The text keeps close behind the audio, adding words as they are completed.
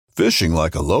Fishing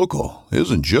like a local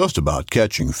isn't just about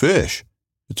catching fish.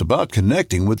 It's about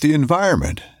connecting with the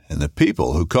environment and the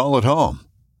people who call it home.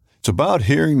 It's about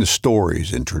hearing the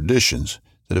stories and traditions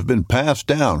that have been passed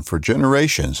down for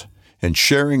generations and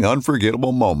sharing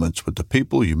unforgettable moments with the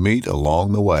people you meet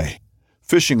along the way.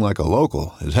 Fishing like a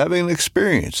local is having an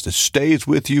experience that stays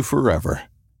with you forever.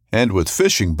 And with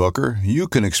Fishing Booker, you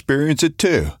can experience it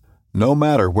too, no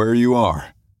matter where you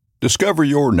are. Discover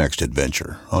your next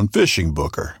adventure on Fishing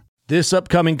Booker. This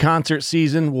upcoming concert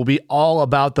season will be all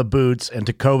about the boots, and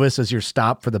Tecovas is your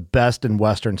stop for the best in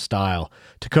Western style.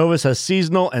 Tecovas has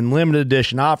seasonal and limited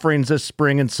edition offerings this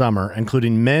spring and summer,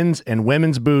 including men's and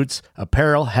women's boots,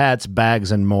 apparel, hats,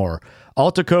 bags, and more.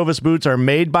 All Tecovas boots are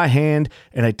made by hand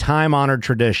in a time-honored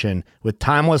tradition with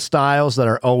timeless styles that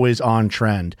are always on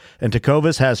trend. And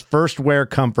Tecovas has first wear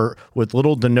comfort with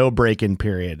little to no break-in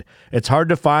period. It's hard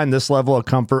to find this level of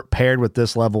comfort paired with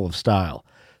this level of style.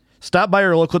 Stop by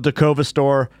your local Tecovas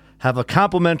store, have a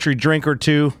complimentary drink or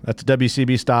two, that's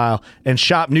WCB style, and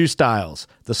shop new styles.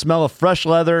 The smell of fresh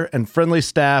leather and friendly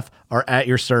staff are at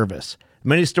your service.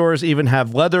 Many stores even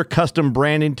have leather custom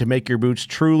branding to make your boots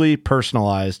truly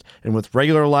personalized. And with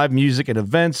regular live music and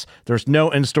events, there's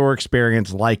no in-store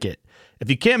experience like it.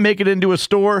 If you can't make it into a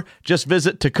store, just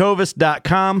visit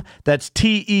tecovas.com. That's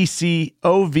TECOVAS.com.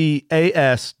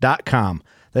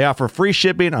 They offer free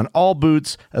shipping on all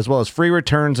boots, as well as free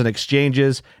returns and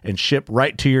exchanges, and ship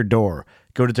right to your door.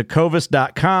 Go to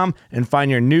tecovas.com and find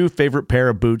your new favorite pair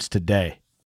of boots today.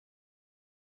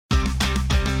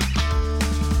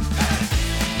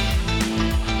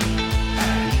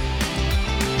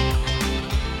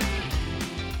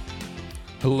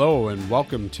 Hello and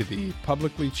welcome to the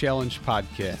Publicly Challenged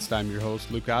Podcast. I'm your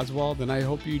host, Luke Oswald, and I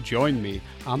hope you join me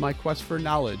on my quest for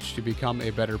knowledge to become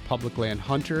a better public land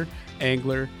hunter,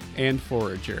 angler, and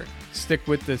forager. Stick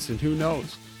with this and who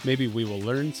knows, maybe we will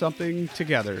learn something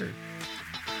together.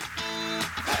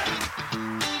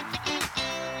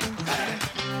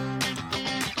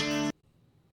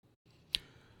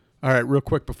 All right, real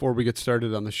quick before we get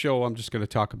started on the show, I'm just going to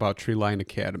talk about Treeline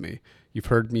Academy. You've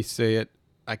heard me say it.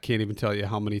 I can't even tell you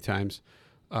how many times.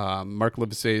 Mark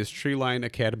Livesey is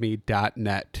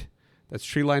treelineacademy.net. That's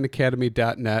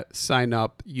treelineacademy.net. Sign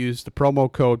up. Use the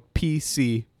promo code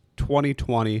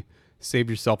PC2020. Save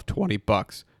yourself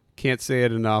 $20. Can't say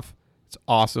it enough. It's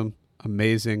awesome.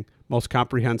 Amazing. Most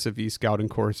comprehensive e-scouting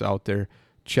course out there.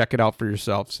 Check it out for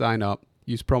yourself. Sign up.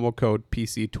 Use promo code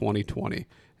PC2020.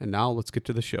 And now let's get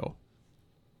to the show.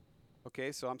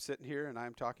 Okay, so I'm sitting here and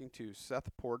I'm talking to Seth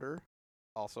Porter,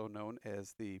 also known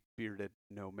as the Bearded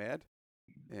Nomad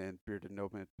and Bearded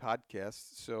Nomad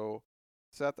Podcast. So,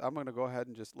 Seth, I'm going to go ahead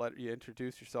and just let you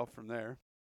introduce yourself from there,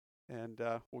 and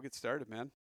we'll get started,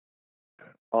 man.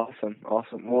 Awesome.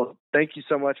 Well, thank you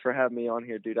so much for having me on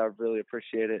here, dude. I really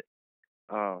appreciate it.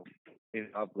 I've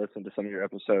listened to some of your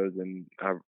episodes, and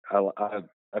I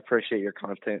appreciate your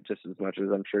content just as much as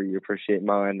I'm sure you appreciate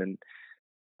mine. And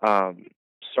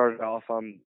started off,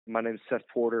 my name is Seth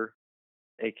Porter,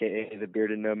 aka the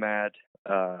Bearded Nomad.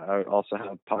 I also have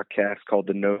a podcast called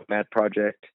the Nomad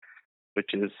Project,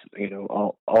 which is,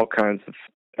 all kinds of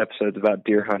episodes about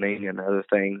deer hunting and other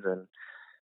things. And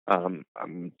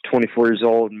I'm 24 years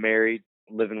old, married,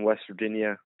 live in West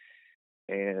Virginia,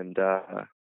 and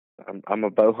I'm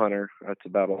a bow hunter. That's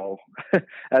about all.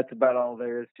 That's about all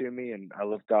there is to me. And I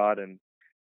love God, and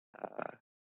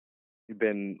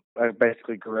I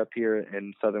basically grew up here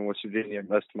in Southern West Virginia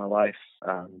most of my life.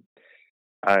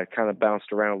 I kind of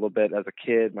bounced around a little bit as a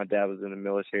kid. My dad was in the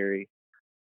military,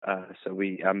 so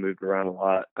I moved around a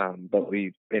lot. But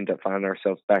we ended up finding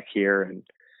ourselves back here, and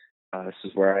this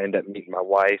is where I ended up meeting my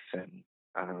wife, and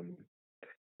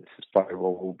this is probably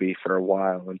where we'll be for a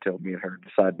while until me and her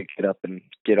decide to get up and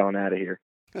get on out of here.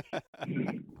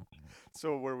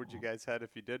 So where would you guys head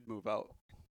if you did move out?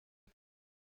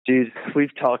 Dude,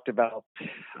 we've talked about,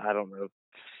 I don't know,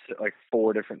 like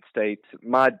 4 different states.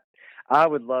 I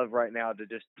would love right now to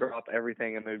just drop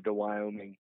everything and move to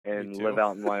Wyoming and live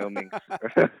out in Wyoming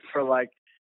for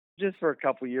just for a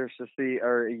couple years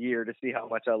a year to see how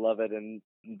much I love it, and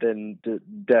then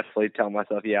definitely tell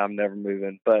myself, yeah, I'm never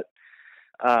moving. But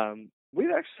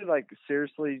we've actually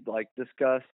seriously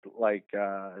discussed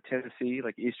Tennessee,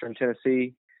 Eastern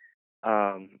Tennessee.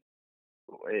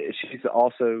 She's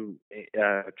also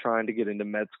trying to get into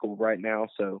med school right now,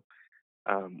 so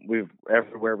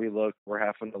everywhere we look, we're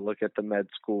having to look at the med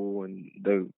school and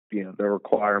the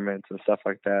requirements and stuff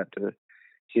like that to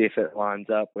see if it lines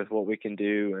up with what we can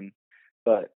do.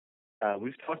 But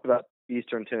we've talked about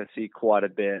Eastern Tennessee quite a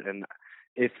bit, and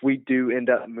if we do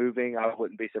end up moving, I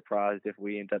wouldn't be surprised if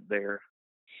we end up there.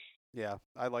 Yeah,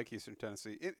 I like Eastern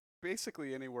Tennessee.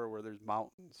 basically anywhere where there's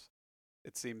mountains,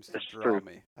 it seems to That's draw true.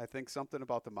 me. I think something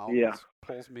about the Yeah, mountains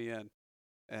pulls me in,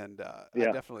 and I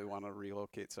yeah, definitely want to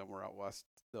relocate somewhere out west.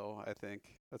 Though I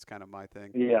think that's kind of my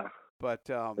thing. yeah, But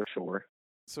for sure.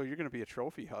 so you're going to be a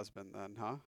trophy husband then,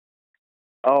 huh?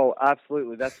 Oh,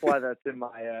 absolutely. That's why that's in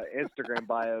my Instagram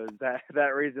bio. Is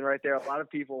that reason right there? A lot of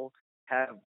people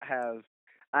have.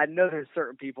 I know there's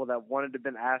certain people that wanted to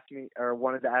ask me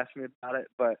about it,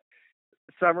 but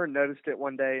Summer noticed it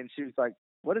one day and she was like,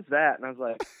 "What is that?" And I was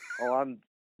like, "Oh, I'm."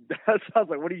 I was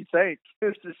like, "What do you think?"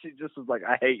 She just was like,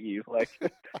 "I hate you." Like,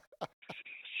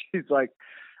 she's like,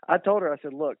 I told her, I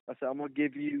said, "Look, I said I'm gonna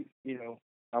give you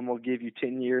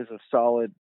 10 years of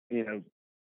solid, you know,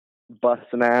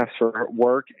 busting ass for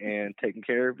work and taking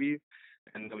care of you,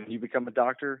 and when you become a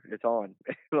doctor, it's on."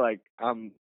 Like,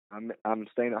 I'm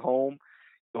staying at home.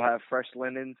 You'll have fresh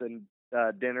linens and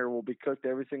dinner will be cooked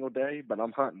every single day, but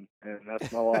I'm hunting, and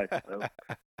that's my life. So,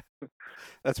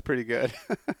 That's pretty good.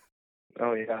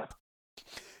 oh yeah,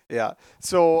 Yeah.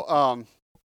 So,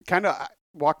 kind of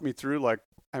walk me through, like,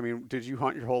 I mean, did you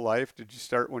hunt your whole life? Did you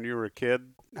start when you were a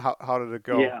kid? How did it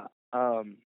go? yeah.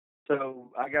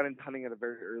 So I got into hunting at a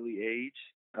very early age,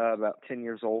 about 10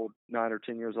 years old, 9 or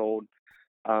 10 years old.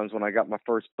 Was when I got my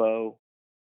first bow.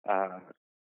 Uh,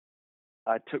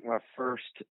 I took my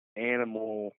first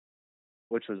animal,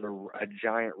 which was a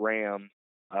giant ram.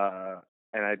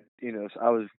 And so I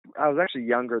was actually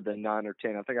younger than 9 or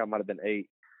 10. I think I might have been 8.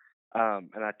 And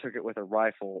I took it with a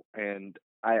rifle. And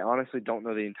I honestly don't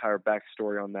know the entire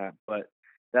backstory on that, but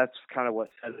that's kind of what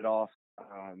set it off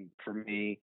for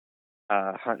me,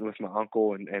 hunting with my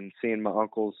uncle and seeing my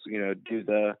uncles, do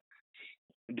the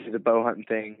bow hunting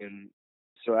thing. And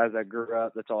so as I grew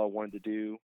up, that's all I wanted to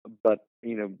do. But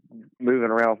moving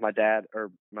around with my dad,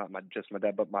 or not just my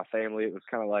dad, but my family, it was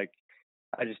kind of like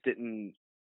I just didn't.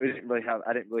 I didn't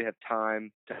really have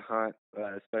time to hunt,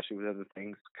 especially with other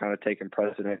things kind of taking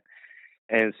precedent.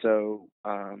 And so,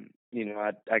 I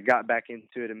got back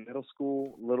into it in middle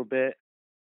school a little bit,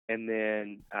 and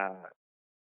then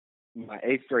my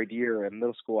 8th grade year in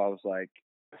middle school, I was like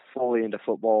fully into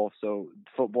football. So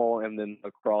football and then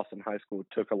lacrosse in high school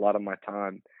took a lot of my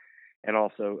time, and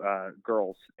also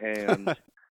girls. And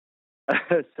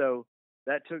so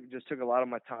that took a lot of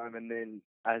my time. And then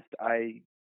I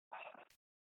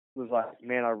was like,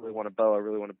 man, I really want a bow. I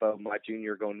really want a bow. My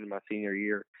junior going into my senior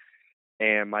year,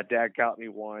 and my dad got me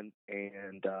one,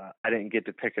 and I didn't get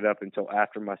to pick it up until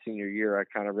after my senior year. I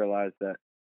kind of realized that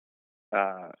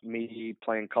me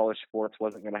playing college sports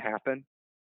wasn't going to happen.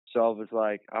 So I was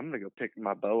like, I'm going to go pick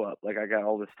my bow up. Like, I got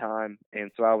all this time.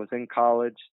 And so I was in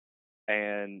college,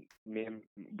 and me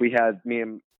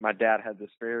and my dad had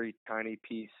this very tiny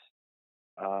piece.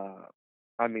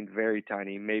 I mean, very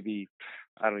tiny, maybe,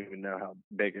 I don't even know how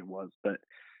big it was, but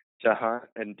to hunt,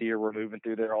 and deer were moving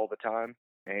through there all the time.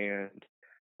 And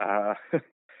uh,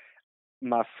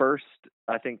 my first,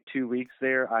 I think, 2 weeks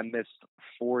there, I missed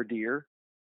 4 deer.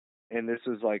 And this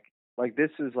was like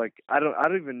I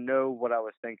don't even know what I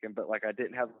was thinking, but like I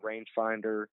didn't have a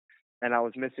rangefinder, and I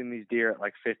was missing these deer at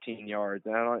like 15 yards,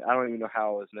 and I don't even know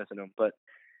how I was missing them, but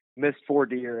missed 4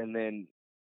 deer. And then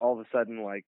all of a sudden,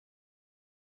 like,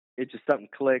 it just something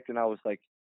clicked, and I was like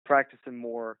practicing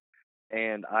more,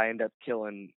 and I ended up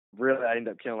killing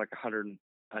like 100.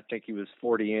 I think he was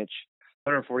 140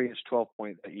 inch 12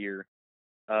 point that year,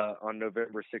 on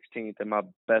November 16th, and my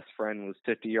best friend was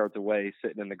 50 yards away,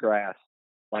 sitting in the grass,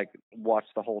 like,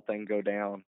 watched the whole thing go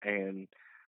down. And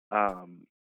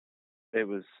it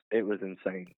was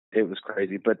insane. It was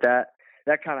crazy. But that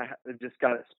kind of just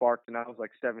got it sparked, and I was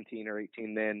like 17 or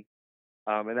 18 then,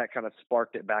 and that kind of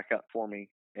sparked it back up for me.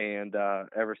 And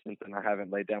ever since then, I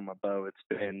haven't laid down my bow. It's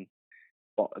been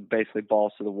basically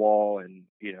balls to the wall, and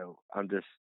I'm just,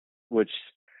 which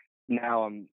now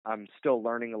I'm still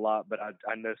learning a lot, but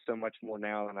I know so much more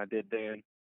now than I did then.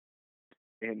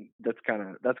 And that's kind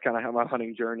of how my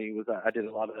hunting journey was. I did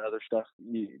a lot of the other stuff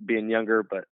being younger,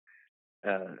 but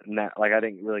not like, I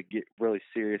didn't really get really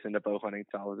serious into bow hunting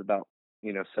until I was about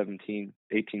 17,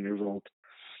 18 years old.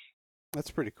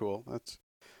 That's pretty cool.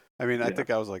 I mean, I Yeah. think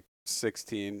I was like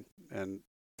 16 and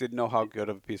didn't know how good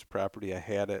of a piece of property I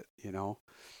had it,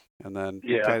 and then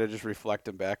Yeah. kind of just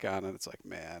reflecting back on it, it's like,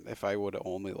 man, if I would have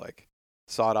only like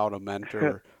sought out a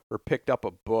mentor or picked up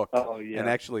a book Oh and yeah.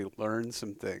 actually learned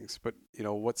some things. But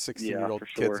what Yeah, 16-year-old for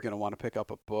kid's sure. going to want to pick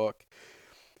up a book,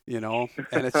 and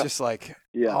it's just like,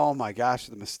 Yeah. oh my gosh,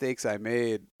 the mistakes I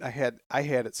made. I had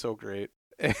it so great.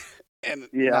 And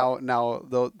Yeah. now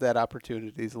though that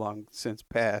opportunity's long since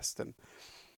passed, and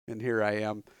here I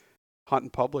am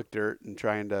hunting public dirt and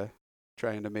trying to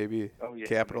maybe Oh yeah, man.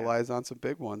 capitalize on some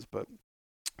big ones. But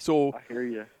so I hear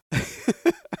you.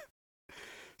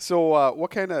 So,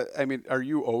 what kind of? I mean, are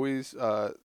you always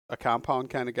a compound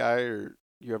kind of guy, or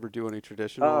you ever do any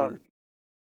traditional? Or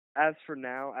As of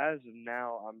now,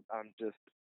 I'm just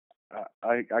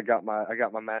I got my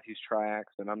Matthews Triax,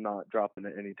 and I'm not dropping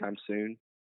it anytime soon.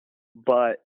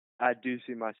 But I do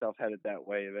see myself headed that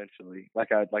way eventually.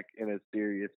 Like on a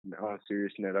serious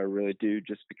note, I really do,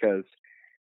 just because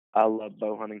I love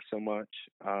bow hunting so much.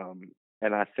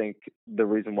 And I think the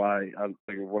reason why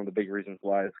one of the big reasons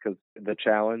why is because the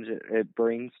challenge it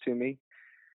brings to me,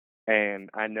 and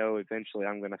I know eventually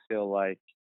I'm gonna feel like,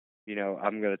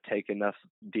 I'm gonna take enough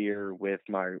deer with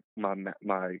my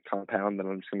compound that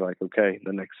I'm just gonna be like, okay,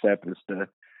 the next step is to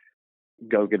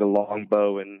go get a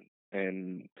longbow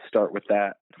and start with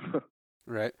that.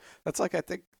 right? That's like, I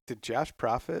think, did Josh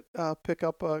Profit pick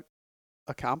up a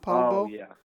compound Oh bow?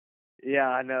 yeah, yeah,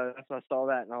 I know. That's when I saw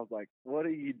that, and I was like, what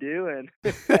are you doing?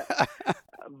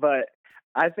 But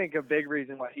I think a big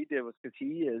reason why he did was because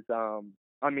he is.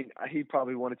 I mean, he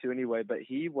probably wanted to anyway, but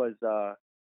he was.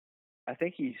 I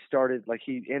think he started, like,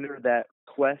 he entered that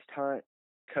Quest Hunt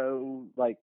Co.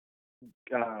 like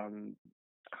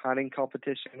hunting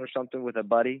competition or something with a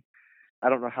buddy. I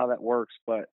don't know how that works,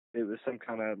 but it was some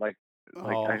kind of like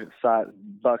Oh,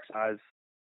 buck size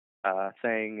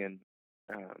thing,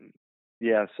 and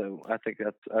yeah. So I think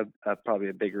that's probably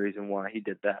a big reason why he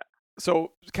did that.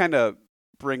 so kind of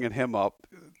bringing him up,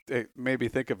 it made me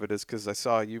think of it is because I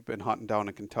saw you've been hunting down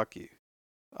in Kentucky.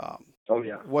 Um, Oh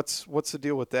yeah. what's the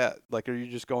deal with that? Like, are you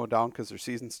just going down because their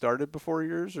season started before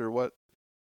yours, or what?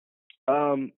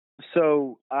 Um.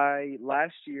 So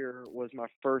last year was my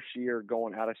first year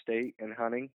going out of state and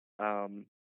hunting.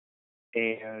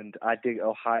 And I did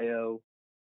Ohio,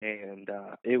 and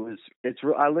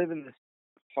I live in this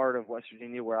part of West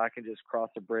Virginia where I can just cross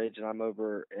a bridge and I'm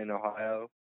over in Ohio,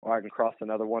 or I can cross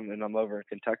another one and I'm over in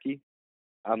Kentucky.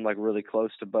 I'm like really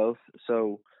close to both.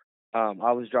 So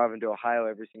I was driving to Ohio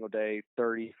every single day,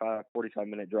 45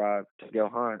 minute drive to go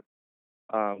hunt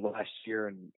last year,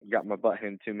 and got my butt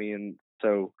handed to me. And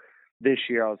so this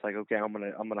year I was like, okay, I'm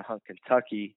gonna hunt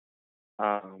Kentucky.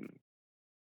 Um,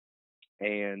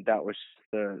 and that was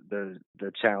the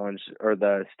challenge, or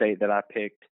the state that I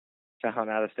picked to hunt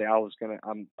out of state.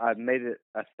 I've made it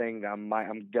a thing that I'm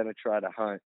gonna try to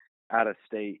hunt out of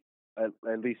state, at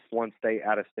least one state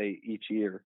out of state each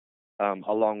year,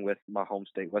 along with my home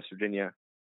state, West Virginia.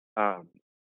 Um,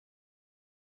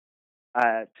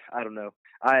 I don't know.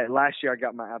 I Last year I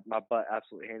got my butt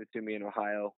absolutely handed to me in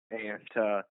Ohio, and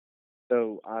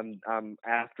so I'm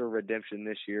after redemption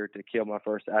this year to kill my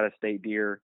first out of state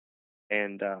deer,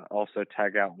 and also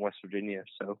tag out in West Virginia.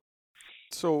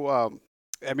 So,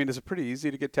 I mean, is it pretty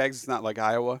easy to get tags? It's not like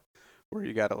Iowa, where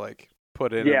you got to like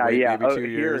put in and Yeah, wait yeah. maybe Oh, 2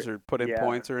 years, here, or put in yeah,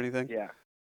 points or anything. yeah,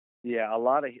 yeah. A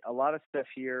lot of stuff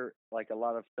here, like a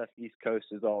lot of stuff East Coast,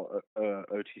 is all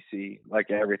OTC.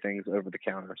 Like everything's over the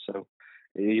counter, so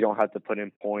you don't have to put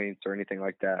in points or anything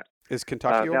like that. Is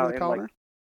Kentucky over Now, the in like, counter?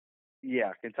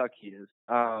 yeah, Kentucky is.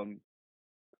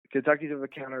 Kentucky's over the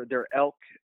counter.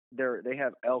 They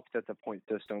have elk that's a point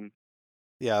system.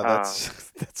 Yeah, Um,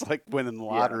 that's like winning the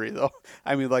yeah, lottery, though.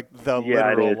 I mean, like the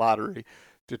yeah, it literal is. lottery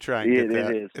to try and get It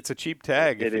that. is. It's a cheap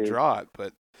tag if It you is. draw it,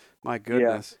 but my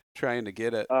Yeah. goodness, trying to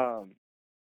get it.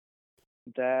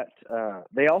 That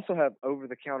They also have over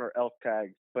the counter elk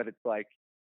tags, but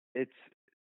it's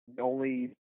the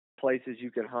only places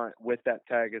you can hunt with that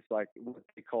tag is like what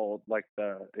they call like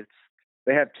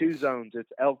they have two zones.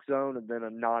 It's elk zone and then a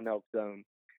non-elk zone.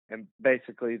 And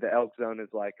basically the elk zone is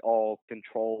like all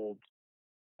controlled,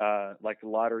 like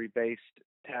lottery based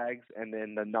tags, and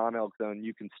then the non-elk zone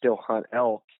you can still hunt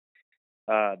elk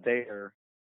there,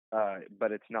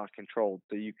 but it's not controlled,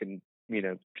 so you can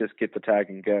just get the tag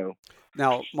and go.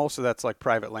 Now, most of that's like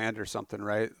private land or something,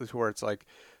 right? It's where it's like,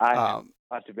 I have, um,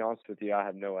 to be honest with you, I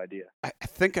have no idea. I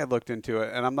think I looked into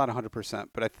it, and I'm not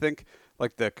 100%, but I think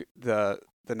like the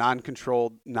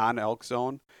non-controlled non-elk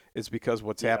zone is because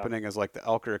what's Yeah, happening is like the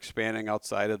elk are expanding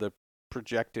outside of the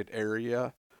projected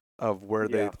area of where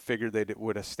they yeah, figured they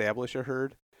would establish a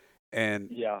herd, and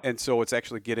yeah, and so it's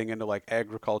actually getting into like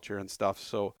agriculture and stuff.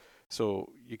 So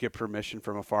you get permission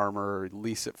from a farmer or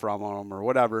lease it from them or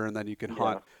whatever, and then you can yeah,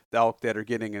 hunt the elk that are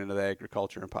getting into the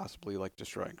agriculture and possibly like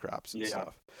destroying crops and yeah,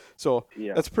 stuff. So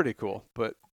yeah. that's pretty cool.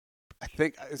 But I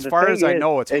think, as The far thing as I is,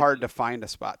 know, it's hard to find a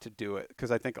spot to do it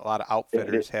because I think a lot of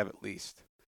outfitters have at least.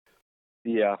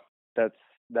 yeah,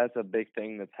 that's a big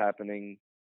thing that's happening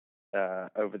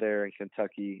over there in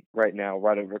Kentucky right now,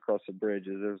 right over across the bridge.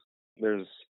 Is there's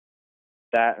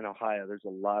that in Ohio. There's a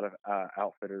lot of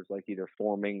outfitters like either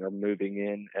forming or moving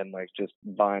in and like just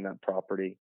buying up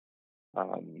property.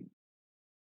 Um,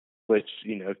 which,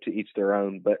 to each their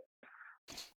own. But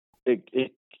I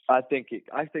think it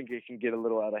can get a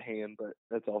little out of hand, but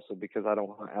that's also because I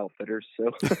don't hunt outfitters.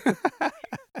 So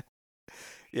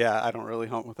yeah, I don't really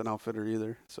hunt with an outfitter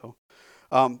either. So,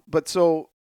 so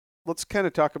let's kind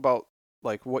of talk about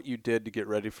like what you did to get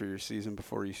ready for your season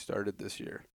before you started this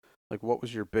year. Like, what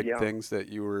was your big things that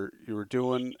you were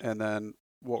doing, and then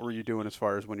what were you doing as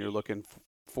far as when you're looking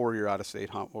for your out-of-state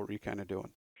hunt? What were you kind of doing?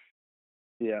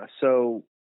 Yeah. So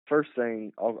first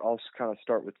thing, I'll kind of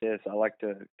start with this. I like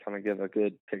to kind of give a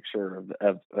good picture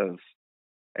of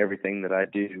everything that I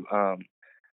do.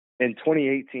 In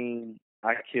 2018,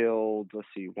 I killed, I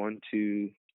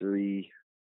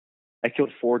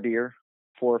killed 4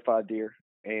 or 5 deer,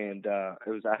 and I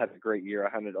had a great year. I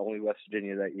hunted only West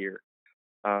Virginia that year.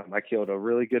 I killed a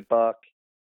really good buck,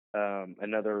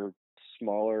 another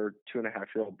smaller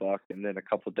 2.5-year-old buck, and then a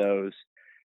couple does.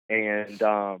 And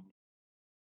I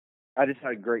just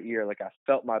had a great year. Like, I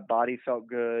felt my body felt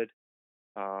good.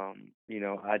 I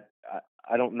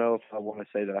don't know if I want to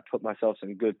say that I put myself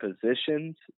in good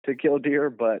positions to kill deer,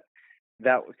 but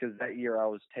because that year I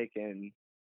was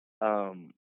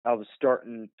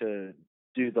starting to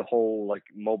do the whole like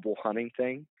mobile hunting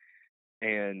thing.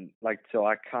 And like, so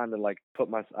I kind of like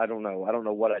I don't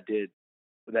know what I did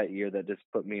that year that just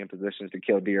put me in positions to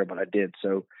kill deer, but I did.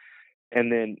 So,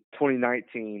 and then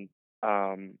 2019,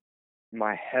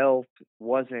 my health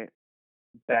wasn't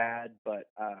bad, but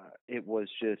it was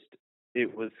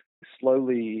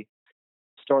slowly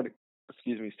starting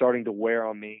to wear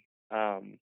on me.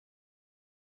 And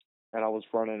I was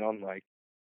running on like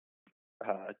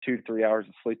 2 to 3 hours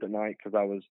of sleep at night because I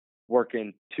was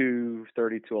working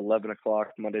 2:30 to 11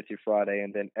 o'clock Monday through Friday,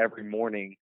 and then every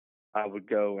morning I would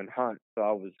go and hunt. So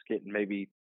I was getting maybe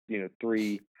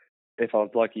 3, if I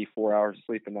was lucky, 4 hours of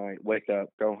sleep a night. Wake up,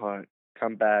 go hunt,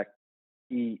 come back,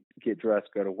 eat, get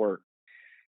dressed, go to work.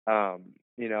 And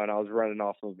I was running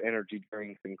off of energy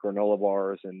drinks and granola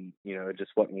bars, and it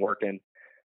just wasn't working.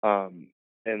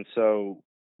 And so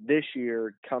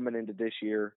coming into this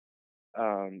year,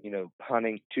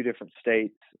 hunting 2 different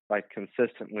states like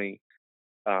consistently.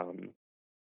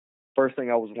 First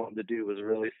thing I was wanting to do was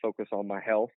really focus on my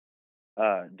health.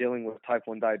 Dealing with type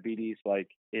 1 diabetes, like,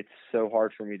 it's so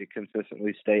hard for me to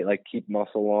consistently keep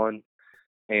muscle on.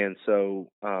 And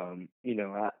so,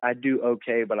 I do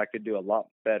okay, but I could do a lot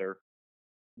better.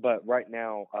 But right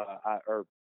now,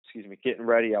 getting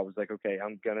ready, I was like, okay,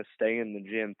 I'm going to stay in the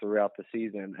gym throughout the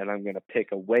season, and I'm going to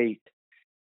pick a weight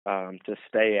to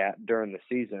stay at during the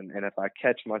season. And if I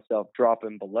catch myself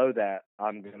dropping below that,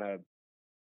 I'm going to,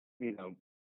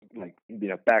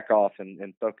 back off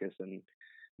and focus and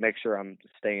make sure I'm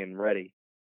staying ready.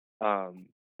 And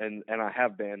I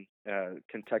have been.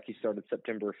 Kentucky started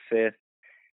September 5th.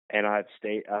 And I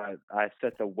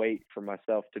set the weight for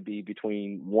myself to be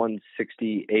between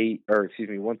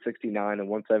 169 and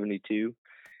 172,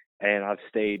 and I've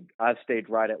stayed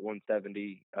right at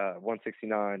 170,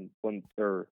 169,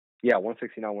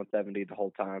 170 the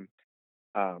whole time,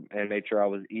 and made sure I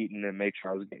was eating and made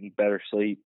sure I was getting better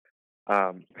sleep.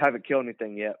 Haven't killed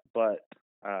anything yet, but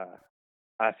I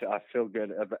feel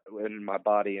good in my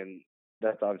body, and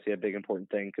that's obviously a big important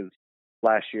thing because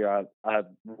last year I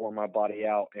wore my body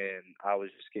out and I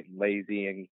was just getting lazy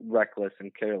and reckless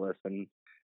and careless, and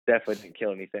definitely didn't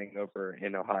kill anything over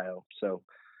in Ohio. So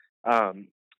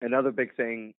another big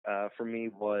thing for me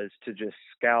was to just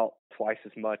scout twice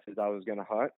as much as I was going to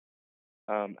hunt,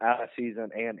 out of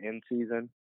season and in season.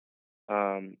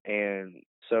 And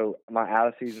so my out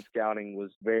of season scouting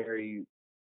was very,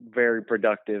 very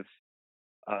productive.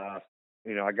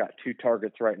 I got 2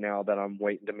 targets right now that I'm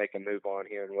waiting to make a move on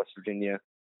here in West Virginia.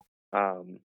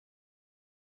 So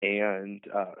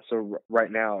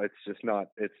right now it's not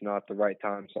the right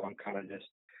time. So I'm kind of just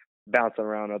bouncing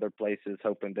around other places,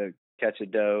 hoping to catch a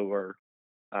doe or,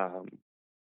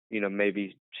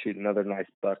 maybe shoot another nice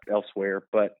buck elsewhere.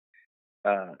 But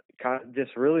kind of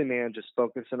just really, man, just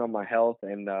focusing on my health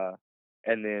and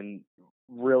then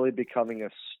really becoming a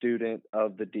student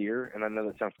of the deer. And I know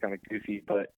that sounds kind of goofy,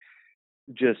 but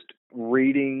just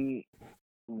reading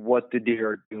what the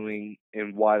deer are doing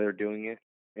and why they're doing it,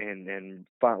 and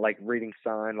reading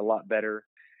sign a lot better.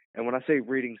 And when I say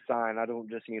reading sign, I don't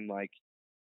just mean like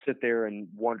sit there and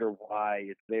wonder why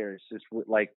it's there. It's just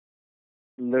like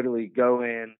literally go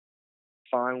in,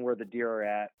 find where the deer are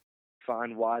at,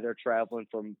 find why they're traveling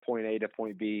from point A to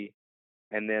point B,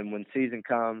 and then when season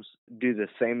comes, do the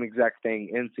same exact thing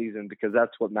in season, because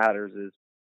that's what matters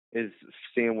is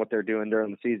seeing what they're doing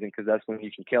during the season, because that's when you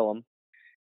can kill them.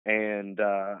 And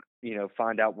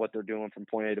find out what they're doing from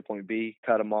point A to point B,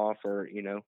 cut them off, or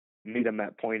meet them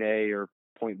at point A or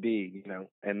point B,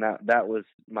 and that was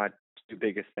my two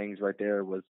biggest things right there,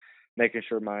 was making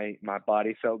sure my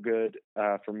body felt good,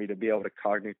 for me to be able to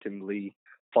cognitively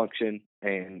function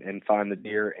and find the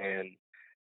deer, and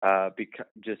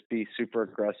just be super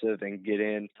aggressive and get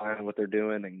in, find what they're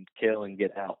doing, and kill and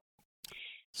get out.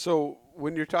 So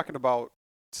when you're talking about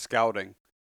scouting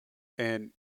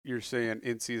and you're saying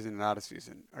in season and out of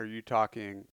season, are you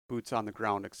talking boots on the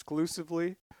ground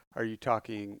exclusively? Are you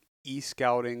talking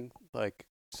e-scouting, like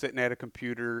sitting at a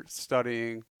computer,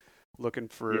 studying, looking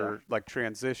for like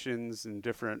transitions and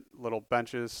different little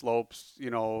benches, slopes,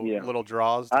 little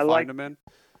draws to find them in?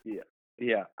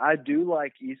 Yeah. I do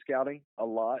like e-scouting a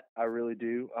lot. I really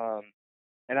do.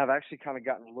 And I've actually kind of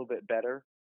gotten a little bit better.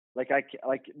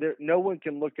 No one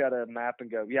can look at a map and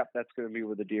go, "Yep, that's going to be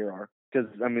where the deer are," because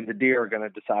the deer are going to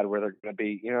decide where they're going to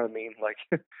be. You know what I mean? Like,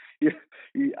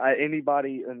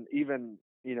 anybody, and even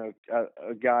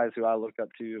guys who I look up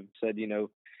to have said,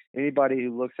 anybody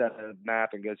who looks at a map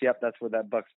and goes, "Yep, that's where that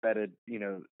buck's bedded,"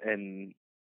 and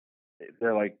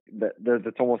they're like,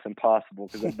 that's almost impossible,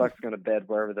 because the buck's going to bed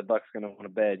wherever the buck's going to want to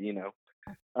bed.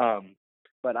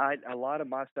 But a lot of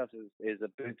my stuff is a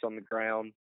boots on the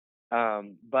ground.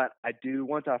 But I do,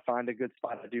 once I find a good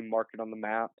spot, I do mark it on the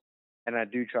map, and I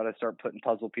do try to start putting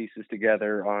puzzle pieces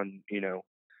together on,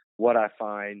 what I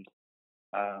find.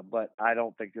 But I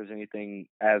don't think there's anything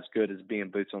as good as being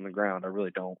boots on the ground. I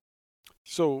really don't.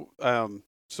 So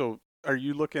are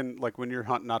you looking, like, when you're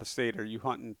hunting out of state, are you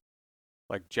hunting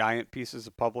like giant pieces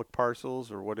of public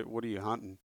parcels, or what are you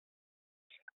hunting?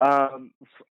 I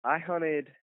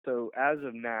hunted, so as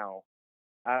of now,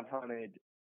 I've hunted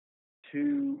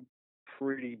 2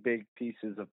 pretty big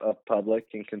pieces of public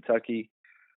in Kentucky.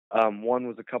 One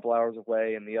was a couple hours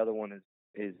away, and the other one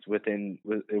is within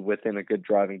a good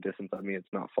driving distance. It's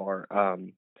not far.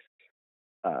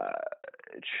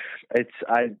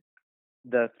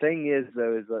 The thing is,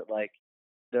 though, is that, like,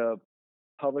 the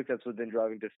public that's within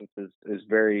driving distance is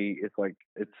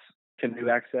it's canoe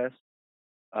access.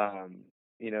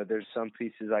 There's some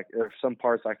pieces or some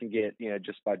parts I can get,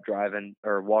 just by driving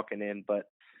or walking in, but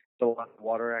it's a lot of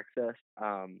water access.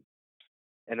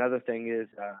 Another thing is,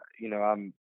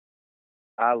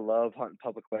 I love hunting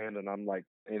public land, and I'm like,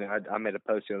 I made a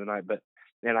post the other night,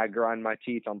 and I grind my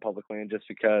teeth on public land just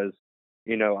because,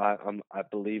 I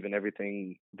believe in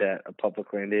everything that a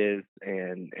public land is,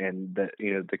 and that,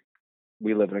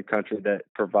 we live in a country that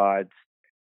provides,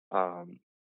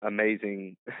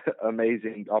 amazing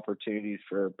opportunities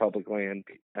for public land,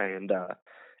 and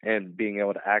being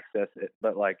able to access it.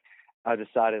 But, like, I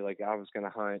decided, like, I was going to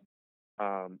hunt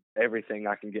everything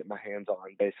I can get my hands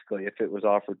on. Basically, if it was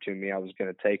offered to me, I was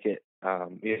going to take it.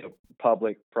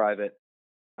 Public, private,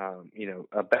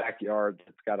 a backyard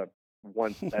that's got a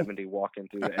 170 walking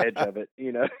through the edge of it.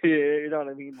 You know what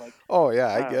I mean? Like, oh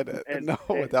yeah, I get it.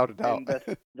 Without a doubt. And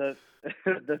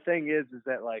the thing is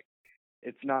that, like,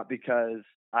 it's not because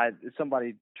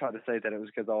somebody tried to say that it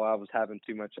was because I was having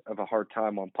too much of a hard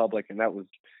time on public, and that was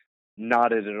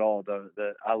not it at all.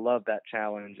 I love that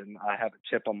challenge, and I have a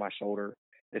chip on my shoulder,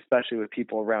 especially with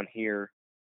people around here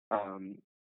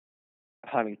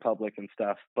hunting public and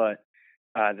stuff. But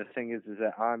the thing is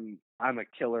that I'm a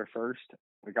killer first.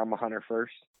 Like, I'm a hunter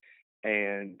first,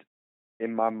 and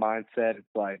in my mindset, it's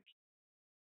like,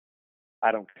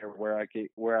 I don't care where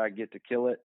I get to kill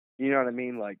it. You know what I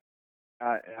mean? Like,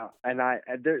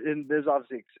 there's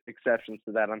obviously exceptions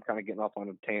to that. I'm kind of getting off on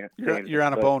a tangent. You're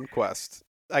on a bone quest.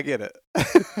 I get it.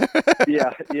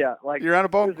 yeah. Like, you're on a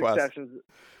bone quest. Exceptions.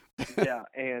 Yeah,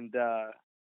 and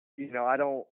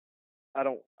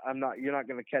I'm not. You're not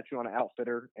going to catch me on an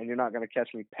outfitter, and you're not going to catch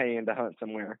me paying to hunt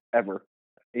somewhere ever.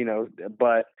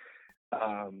 But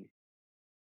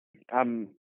I'm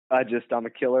a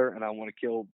killer, and I want to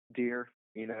kill deer.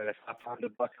 If I find a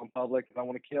buck on public and I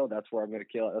want to kill, that's where I'm going to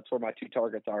kill it. That's where my 2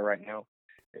 targets are right now,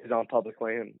 is on public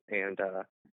land. And,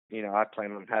 I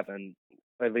plan on having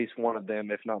at least one of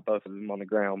them, if not both of them, on the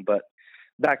ground. But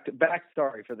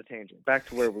sorry for the tangent, back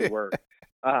to where we were.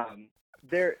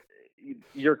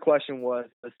 Your question was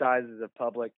the sizes of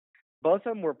public. Both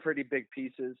of them were pretty big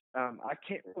pieces. I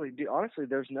can't really honestly,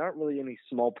 there's not really any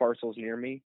small parcels near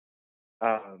me.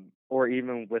 Or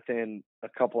even within a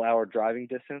couple hour driving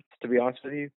distance, to be honest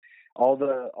with you. All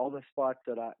the spots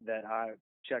that I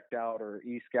checked out or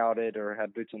e-scouted or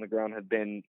had boots on the ground have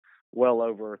been well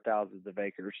over thousands of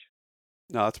acres.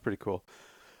 No, that's pretty cool.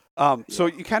 So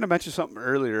you kind of mentioned something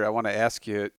earlier. I want to ask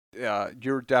you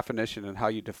your definition and how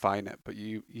you define it, but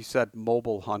you said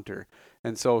mobile hunter.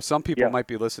 And so some people might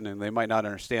be listening, they might not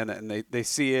understand that, and they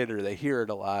see it or they hear it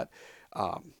a lot,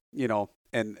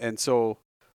 and so,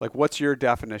 like, what's your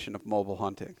definition of mobile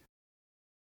hunting?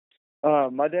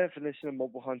 My definition of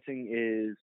mobile hunting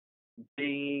is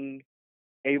being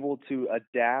able to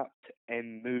adapt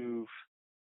and move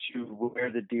to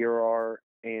where the deer are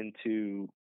and to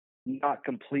not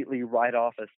completely write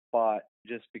off a spot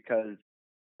just because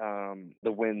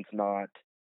the wind's not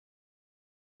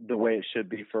the way it should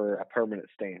be for a permanent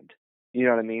stand. You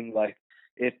know what I mean? Like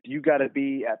if you got to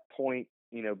be at point,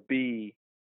 B,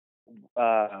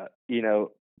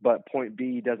 but point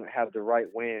B doesn't have the right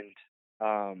wind,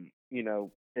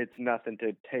 it's nothing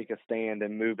to take a stand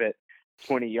and move it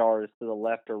 20 yards to the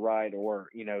left or right, or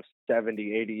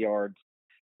 70, 80 yards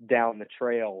down the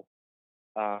trail,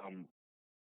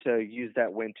 to use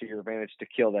that wind to your advantage to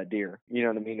kill that deer. You know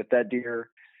what I mean? If that deer,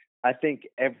 I think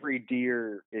every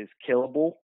deer is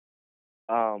killable,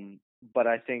 but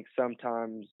I think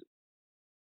sometimes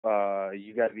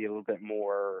you got to be a little bit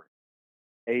more.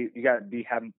 You got to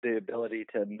have the ability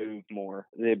to move more,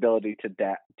 the ability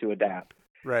to adapt.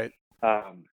 Right.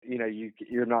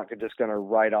 You're not just going to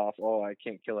write off, oh, I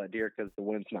can't kill that deer because the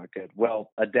wind's not good.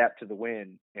 Well, adapt to the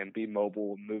wind and be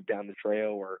mobile and move down the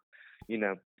trail, or,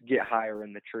 get higher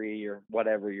in the tree, or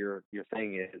whatever your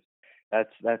thing is.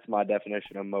 That's my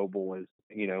definition of mobile is,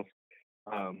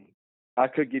 I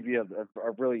could give you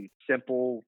a really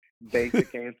simple,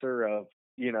 basic answer of,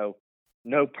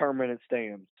 no permanent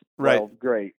stands. Right. Well,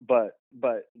 great. But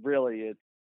really it's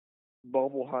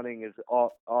mobile hunting is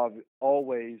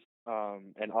always,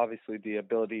 and obviously the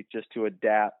ability just to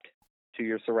adapt to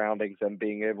your surroundings and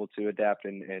being able to adapt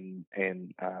and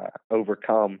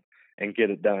overcome and get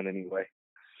it done anyway.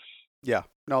 Yeah.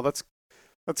 No, that's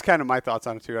kind of my thoughts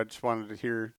on it too. I just wanted to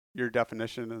hear your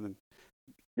definition, and then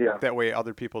that way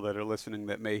other people that are listening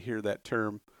that may hear that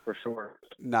term for sure,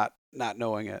 not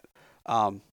knowing it.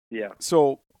 Yeah.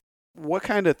 So what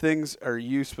kind of things are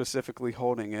you specifically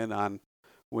honing in on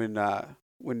when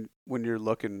you're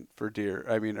looking for deer?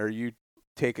 I mean, are you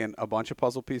taking a bunch of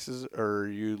puzzle pieces, or are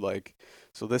you like,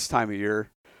 so this time of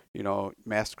year,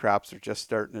 mast crops are just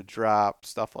starting to drop,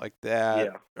 stuff like that?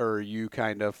 Yeah. Or are you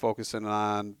kind of focusing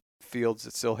on fields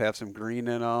that still have some green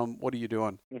in them? What are you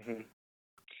doing?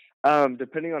 Mm-hmm.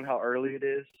 Depending on how early it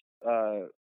is,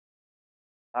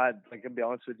 I'll be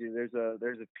honest with you.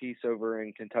 There's a piece over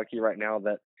in Kentucky right now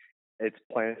that it's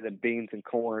planted in beans and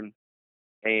corn,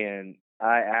 and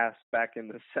I asked back in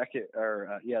the second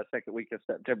week of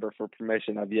September for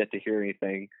permission. I've yet to hear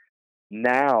anything.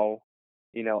 Now,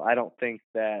 I don't think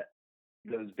that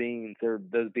those beans are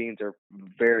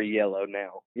very yellow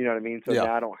now. You know what I mean? So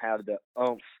now I don't have the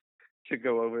oomph to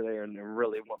go over there and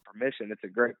really want permission. It's a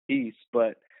great piece,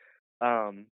 but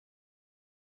the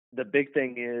big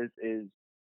thing is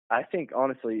I think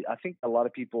a lot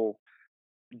of people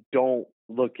don't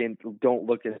look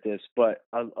at this, but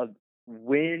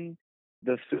when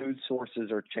the food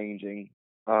sources are changing,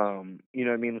 you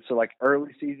know what I mean? So like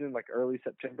early season, like early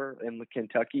September in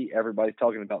Kentucky, everybody's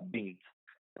talking about beans.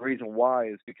 The reason why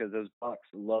is because those bucks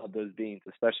love those beans,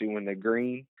 especially when they're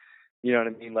green. You know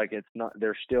what I mean? Like it's not,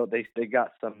 they're still, they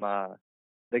got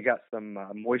some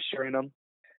moisture in them.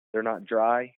 They're not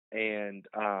dry. And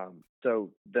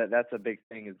so that's a big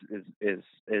thing is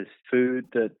food.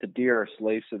 The deer are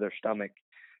slaves to their stomach.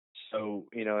 So,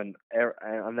 and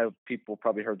I know people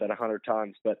probably heard that 100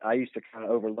 times, but I used to kind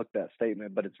of overlook that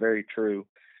statement, but it's very true.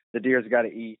 The deer's got to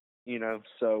eat,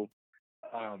 so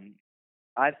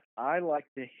I like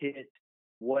to hit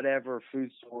whatever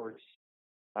food source.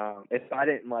 If I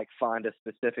didn't find a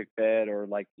specific bed or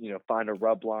find a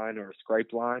rub line or a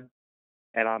scrape line,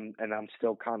 and I'm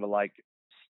still kind of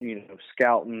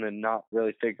scouting and not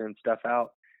really figuring stuff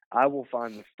out, I will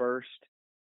find the first.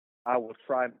 I will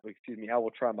try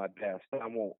my best.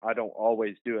 I don't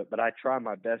always do it, but I try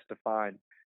my best to find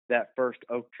that first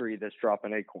oak tree that's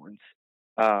dropping acorns.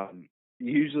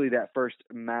 Usually that first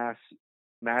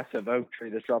massive oak tree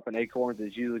that's dropping acorns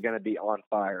is usually going to be on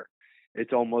fire.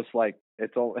 It's almost like I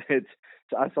saw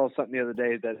something the other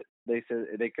day that they said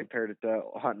they compared it to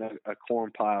hunting a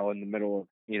corn pile in the middle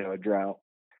of a drought.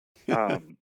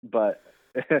 But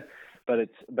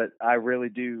I really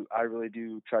do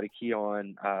try to key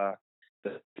on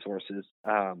the sources.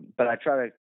 But I try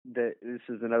to. This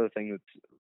is another thing that's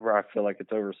where I feel like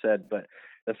it's oversaid. But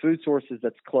the food sources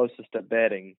that's closest to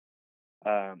bedding,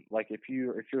 like if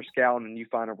you're scouting and you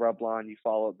find a rub line, you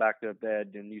follow it back to a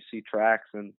bed, and you see tracks,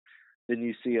 and then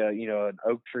you see an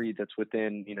oak tree that's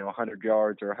within 100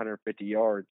 yards or 150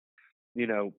 yards.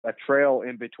 A trail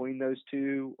in between those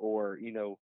two, or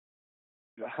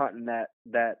hunting that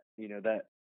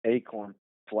acorn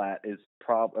flat is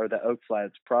or the oak flat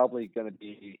is probably going to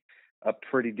be a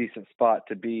pretty decent spot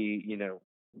to be,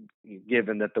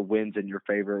 given that the wind's in your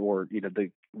favor, or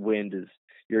the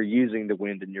you're using the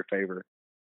wind in your favor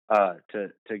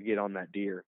to get on that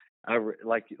deer. I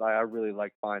really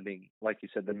like finding, like you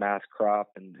said, the mass crop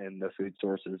and the food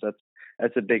sources.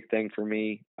 That's a big thing for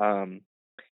me.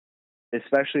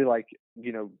 Especially like,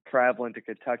 traveling to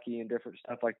Kentucky and different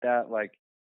stuff like that. Like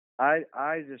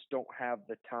I just don't have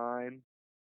the time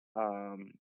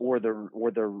or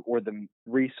the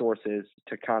resources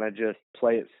to kind of just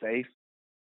play it safe.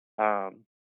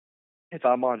 If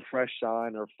I'm on fresh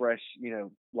sign or fresh,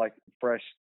 fresh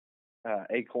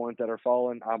acorns that are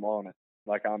falling, I'm on it.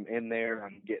 Like I'm in there,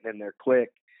 I'm getting in there quick,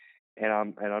 and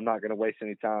I'm not going to waste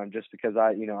any time just because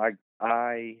I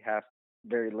have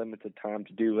very limited time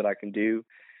to do what I can do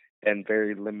and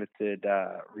very limited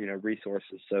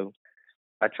resources. So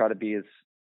I try to be as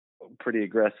pretty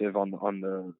aggressive on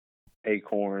the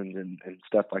acorns and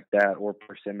stuff like that, or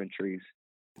persimmon trees.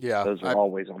 Yeah, Those are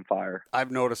always on fire. I've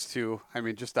noticed too. I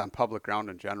mean, just on public ground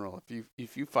in general,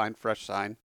 if you find fresh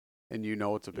sign and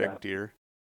it's a big deer,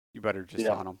 you better just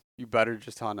hunt them. You better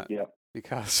just hunt it. Yeah.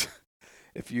 Because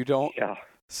if you don't,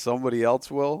 somebody else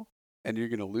will, and you're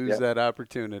going to lose that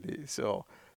opportunity. So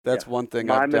that's one thing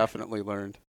I've definitely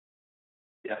learned.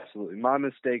 Yeah, absolutely. My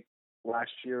mistake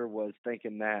last year was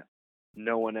thinking that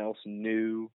no one else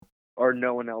knew or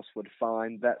no one else would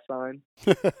find that sign.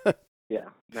 Yeah,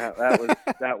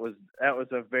 that was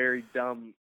a very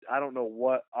dumb. I don't know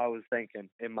what I was thinking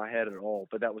in my head at all,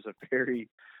 but that was a very,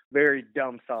 very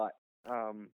dumb thought.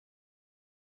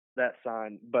 That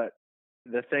sign, but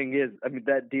the thing is, I mean,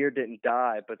 that deer didn't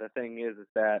die, but the thing is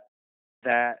that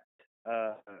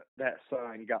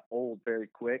sign got old very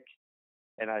quick,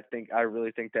 and I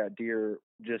really think that deer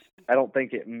I don't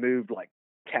think it moved like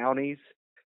counties,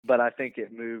 but I think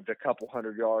it moved a couple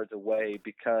hundred yards away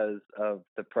because of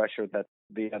the pressure that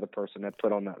the other person had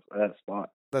put on that spot.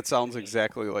 That sounds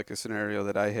exactly like a scenario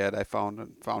that I had. I found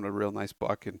a real nice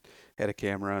buck and had a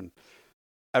camera and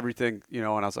everything, and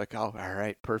I was like, oh, all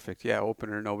right, perfect. Yeah,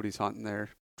 opener, nobody's hunting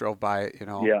there. Drove by it,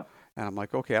 Yeah. And I'm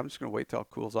like, okay, I'm just going to wait till it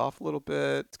cools off a little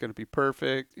bit. It's going to be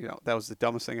perfect. That was the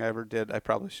dumbest thing I ever did. I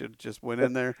probably should have just went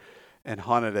in there and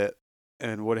hunted it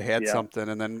and would have had something.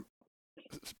 And then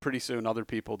pretty soon other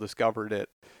people discovered it.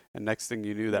 And next thing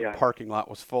you knew, that parking lot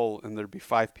was full and there'd be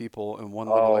 5 people in one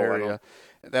little area.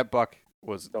 That buck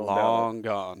was long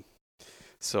gone.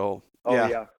 So,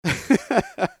 yeah.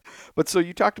 But so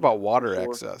you talked about water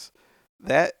access.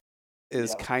 That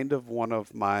is kind of one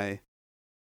of my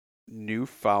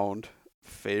newfound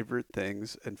favorite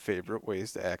things and favorite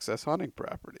ways to access hunting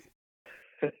property.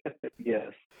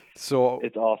 Yes. So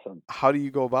it's awesome. How do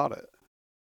you go about it?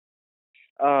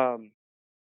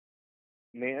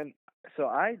 Man, so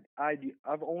I've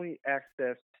only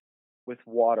accessed with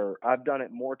water. I've done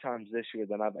it more times this year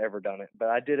than I've ever done it, but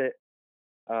I did it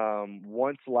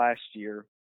once last year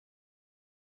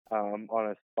on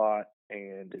a spot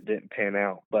and it didn't pan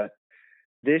out. But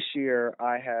this year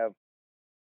I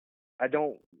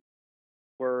don't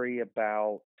worry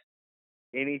about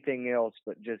anything else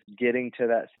but just getting to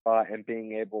that spot and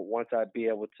being able, once I'd be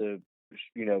able to,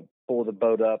 pull the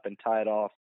boat up and tie it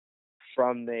off,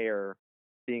 from there,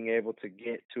 being able to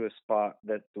get to a spot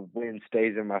that the wind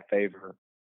stays in my favor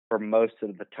for most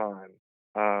of the time.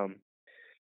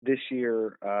 This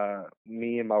year,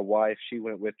 me and my wife, she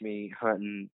went with me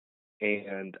hunting,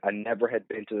 and I never had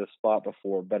been to the spot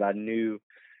before, but I knew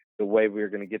the way we were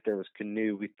going to get there was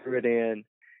canoe. We threw it in,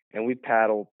 and we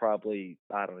paddled probably,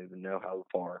 I don't even know how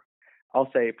far.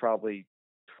 I'll say probably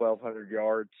 1,200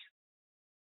 yards.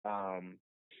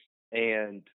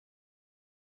 And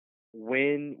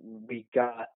when we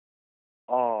got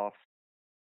off,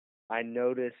 I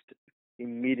noticed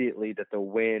immediately that the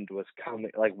wind was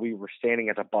coming, like we were standing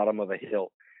at the bottom of a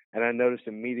hill, and I noticed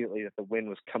immediately that the wind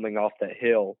was coming off that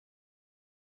hill,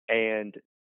 and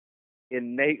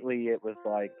innately it was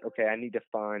like, okay, I need to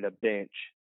find a bench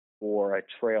or a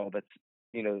trail that's,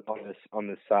 on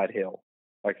this side hill.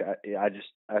 Like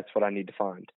that's what I need to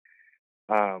find.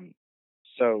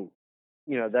 So,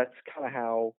 that's kind of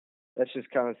how, that's just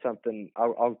kind of something.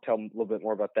 I'll tell a little bit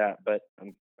more about that, but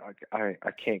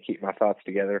I can't keep my thoughts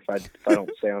together if I don't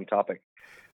stay on topic.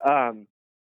 I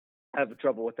have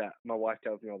trouble with that. My wife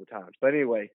tells me all the time. But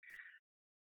anyway,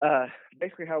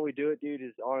 basically how we do it, dude,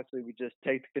 is honestly we just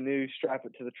take the canoe, strap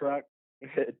it to the truck,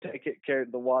 take it, carry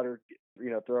the water,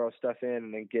 throw our stuff in,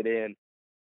 and then get in,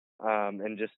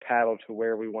 and just paddle to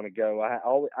where we want to go. I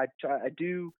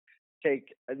do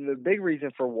take, and the big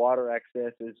reason for water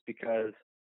access is because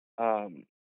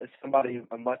somebody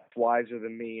much wiser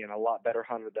than me and a lot better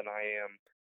hunter than I am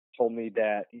told me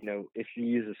that, if you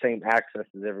use the same access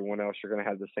as everyone else, you're going to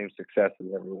have the same success as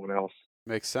everyone else.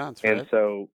 Makes sense, right? And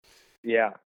so,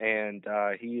 Yeah, and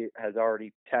he has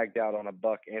already tagged out on a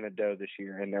buck and a doe this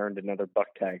year and earned another buck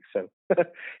tag. So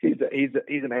he's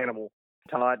an animal.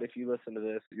 Todd, if you listen to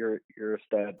this, you're a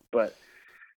stud. But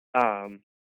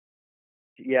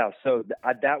yeah, so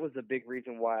that was a big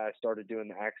reason why I started doing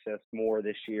the access more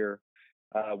this year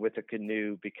with a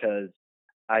canoe, because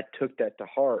I took that to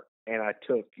heart, and I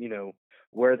took,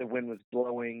 where the wind was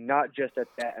blowing, not just at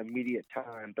that immediate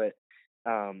time, but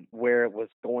where it was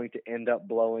going to end up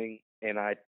blowing, and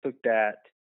I took that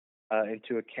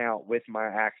into account with my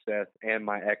access and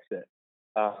my exit,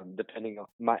 depending on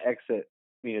my exit,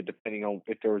 depending on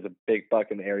if there was a big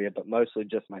buck in the area, but mostly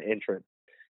just my entrance.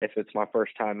 If it's my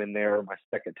first time in there or my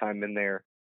second time in there,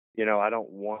 I don't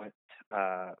want,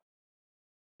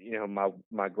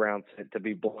 my ground set to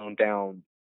be blown down,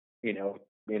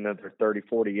 another 30,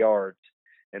 40 yards.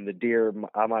 And the deer,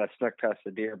 I might have snuck past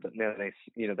the deer, but then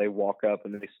they walk up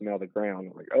and they smell the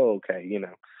ground. I'm like, oh, okay,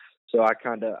 So I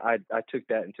took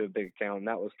that into a big account, and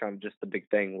that was kind of just the big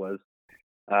thing was,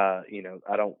 I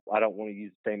don't want to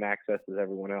use the same access as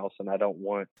everyone else, and I don't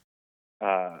want,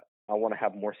 I want to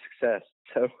have more success.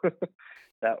 So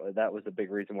that was the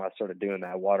big reason why I started doing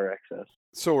that water access.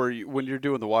 So when you're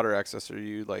doing the water access, are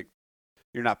you like,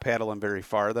 you're not paddling very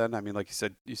far then? I mean, like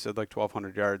you said like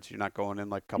 1,200 yards. You're not going in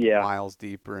like a couple miles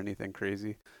deep or anything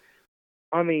crazy.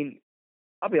 I mean,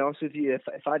 I'll be honest with you.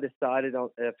 If I decided on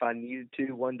if I needed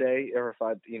to one day, or if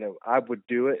I would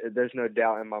do it. There's no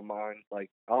doubt in my mind. Like,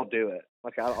 I'll do it.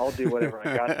 Like, I'll do whatever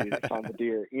I got to do to find the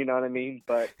deer. You know what I mean?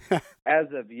 But as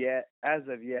of yet, I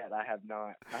have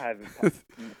not. I haven't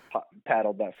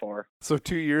paddled that far. So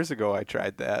 2 years ago, I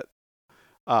tried that.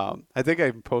 I think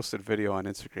I posted a video on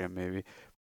Instagram maybe.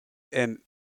 And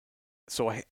so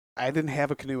I didn't have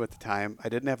a canoe at the time. I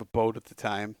didn't have a boat at the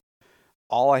time.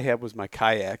 All I had was my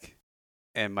kayak,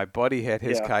 and my buddy had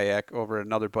his kayak over at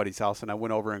another buddy's house, and I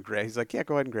went over and grabbed. He's like, yeah,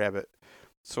 go ahead and grab it.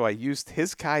 So I used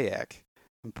his kayak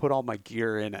and put all my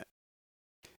gear in it.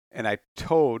 And I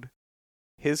towed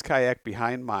his kayak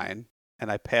behind mine, and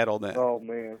I paddled in. Oh,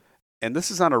 man. And this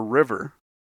is on a river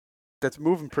that's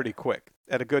moving pretty quick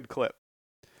at a good clip.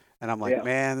 And I'm like,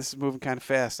 man, this is moving kind of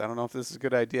fast. I don't know if this is a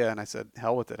good idea. And I said,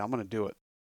 hell with it. I'm going to do it.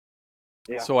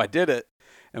 Yeah. So I did it.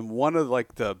 And one of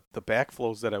like the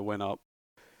backflows that I went up,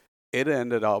 it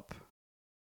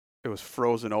was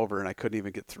frozen over and I couldn't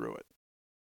even get through it.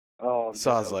 Oh,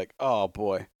 so I was like, oh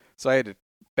boy. So I had to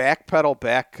backpedal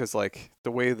back because like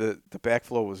the way the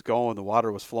backflow was going, the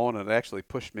water was flowing, and it actually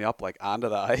pushed me up like onto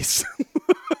the ice.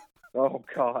 Oh,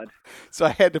 God. So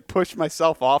I had to push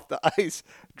myself off the ice,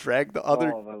 drag the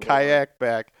other kayak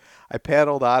back. I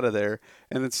paddled out of there.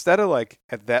 And instead of like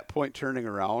at that point turning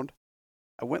around,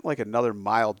 I went like another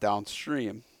mile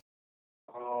downstream.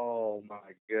 Oh, my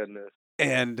goodness.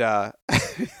 And I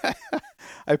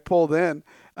pulled in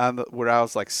on where I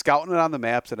was like scouting it on the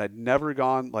maps, and I'd never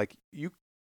gone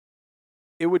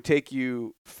it would take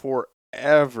you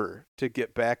forever to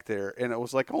get back there, and it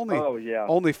was like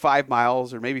only 5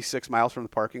 miles or maybe 6 miles from the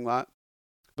parking lot,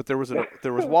 but there was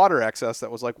water access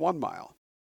that was like 1 mile.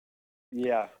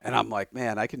 Yeah. And I'm like,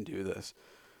 man, I can do this.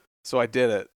 So I did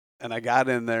it, and I got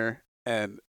in there,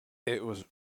 and it was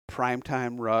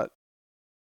primetime rut.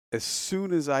 As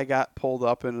soon as I got pulled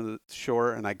up into the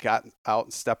shore and I got out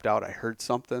and stepped out, I heard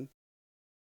something,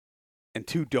 and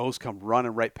 2 does come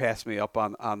running right past me up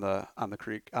on the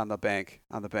creek, on the bank,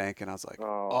 and I was like,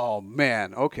 oh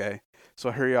man, okay. So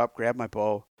I hurry up, grab my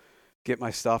bow, get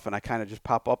my stuff, and I kind of just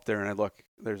pop up there, and I look,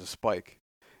 there's a spike,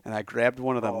 and I grabbed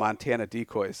one of the Montana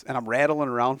decoys, and I'm rattling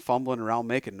around, fumbling around,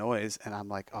 making noise, and I'm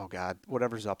like, oh God,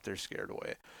 whatever's up there scared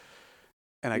away.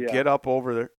 And I get up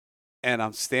over there, and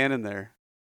I'm standing there,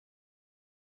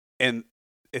 and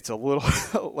it's a little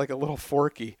like a little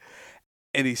forky.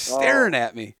 And he's staring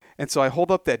at me. And so I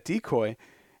hold up that decoy,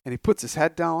 and he puts his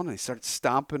head down, and he starts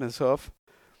stomping his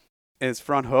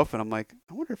front hoof. And I'm like,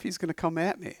 I wonder if he's going to come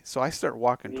at me. So I start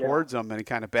walking towards him, and he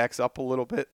kind of backs up a little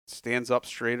bit, stands up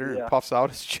straighter, and puffs out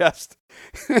his chest.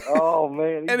 Oh,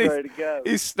 man, he's ready to go.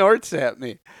 He snorts at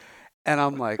me. And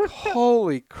I'm like,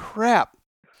 holy crap.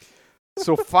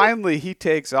 So finally he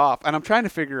takes off, and I'm trying to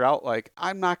figure out, like,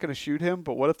 I'm not going to shoot him,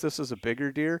 but what if this is a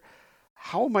bigger deer?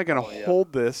 How am I going to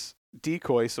hold this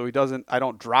decoy so I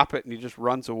don't drop it and he just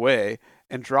runs away,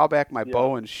 and draw back my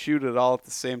bow and shoot it all at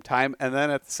the same time? And then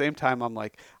at the same time, I'm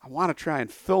like, I want to try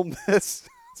and film this.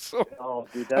 So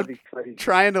dude, that'd be crazy.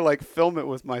 Trying to like film it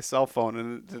with my cell phone,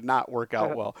 and it did not work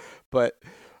out well. But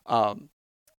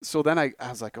so then I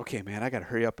was like, okay, man, I got to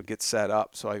hurry up and get set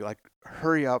up. So I like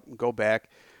hurry up and go back,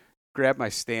 grab my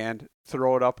stand,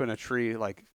 throw it up in a tree,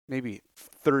 like maybe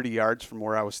 30 yards from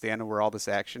where I was standing, where all this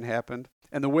action happened.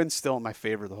 And the wind's still in my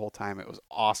favor the whole time. It was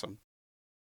awesome.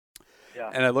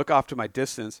 And I look off to my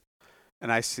distance,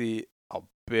 and I see a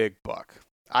big buck.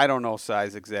 I don't know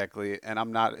size exactly, and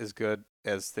I'm not as good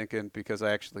as thinking because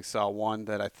I actually saw one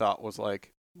that I thought was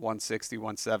like 160,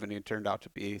 170, and turned out to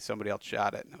be somebody else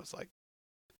shot it, and it was like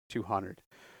 200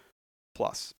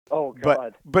 plus. Oh,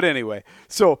 God. But anyway,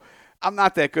 so I'm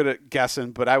not that good at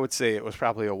guessing, but I would say it was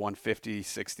probably a 150,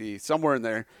 60, somewhere in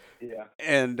there. Yeah.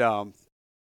 And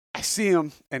I see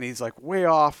him, and he's like way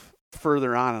off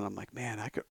further on, and I'm like, man, I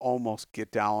could almost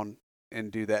get down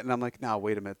and do that. And I'm like, now,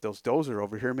 wait a minute, those does are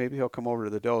over here. Maybe he'll come over to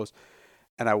the does.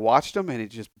 And I watched him, and he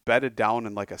just bedded down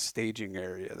in like a staging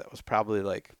area that was probably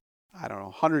like, I don't know,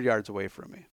 100 yards away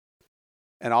from me.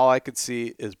 And all I could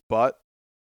see is butt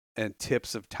and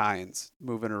tips of tines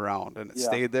moving around. And it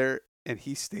stayed there, and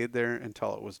he stayed there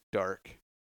until it was dark.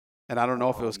 And I don't know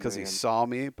if it was because he saw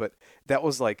me, but that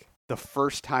was like the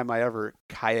first time I ever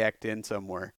kayaked in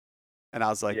somewhere. And I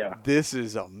was like, this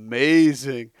is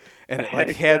amazing. And it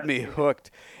like had me hooked.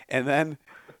 And then,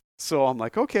 so I'm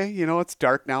like, okay, you know, it's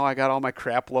dark now. I got all my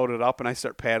crap loaded up, and I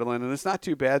start paddling, and it's not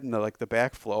too bad in the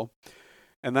backflow.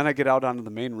 And then I get out onto the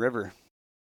main river,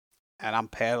 and I'm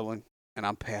paddling, and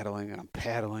I'm paddling, and I'm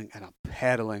paddling, and I'm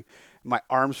paddling. My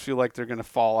arms feel like they're going to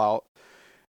fall out,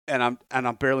 and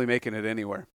I'm barely making it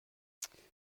anywhere.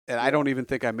 And I don't even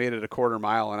think I made it a quarter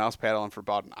mile, and I was paddling for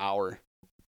about an hour.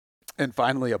 And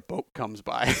finally a boat comes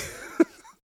by.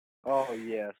 Oh,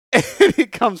 yes. And he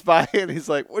comes by, and he's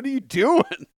like, what are you doing?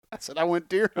 I said, I went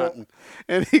deer hunting.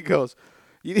 And he goes,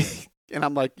 and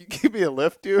I'm like, you give me a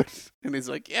lift, dude? And he's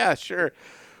like, yeah, sure.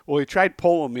 Well, he tried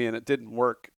pulling me, and it didn't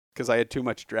work because I had too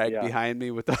much drag behind me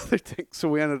with the other thing. So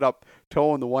we ended up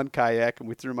towing the one kayak, and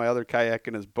we threw my other kayak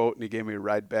in his boat, and he gave me a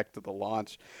ride back to the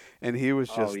launch. And he was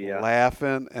just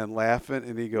laughing and laughing,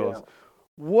 and he goes,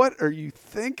 what are you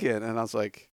thinking? And I was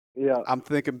like, I'm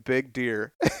thinking big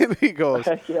deer. And he goes,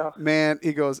 man,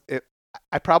 he goes,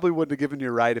 I probably wouldn't have given you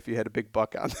a ride if you had a big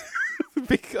buck on there.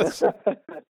 Because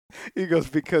he goes,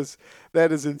 because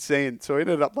that is insane. So he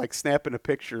ended up like snapping a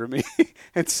picture of me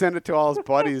and sent it to all his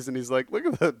buddies. And he's like, look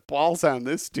at the balls on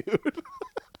this dude.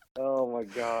 Oh my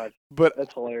God. But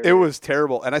that's hilarious. It was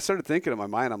terrible. And I started thinking in my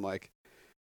mind, I'm like,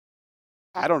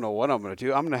 I don't know what I'm going to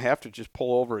do. I'm going to have to just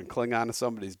pull over and cling onto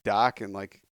somebody's dock and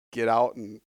like get out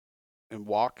and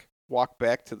walk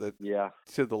back to the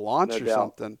launch or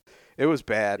something. It was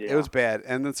bad. It was bad.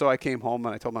 And then so I came home,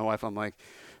 and I told my wife, I'm like,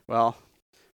 well,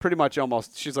 pretty much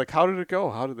almost. She's like, how did it go?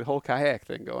 How did the whole kayak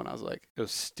thing go? And I was like, it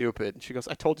was stupid. And she goes,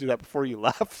 I told you that before you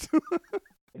left.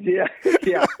 Yeah.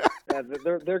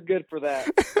 They're good for that.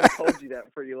 I told you that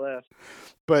before you left.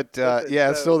 But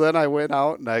so then I went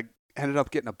out, and I ended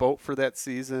up getting a boat for that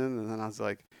season. And then I was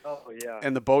like,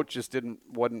 and the boat just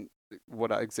wasn't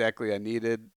what exactly I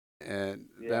needed. And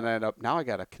then I now I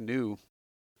got a canoe.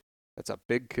 That's a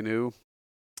big canoe,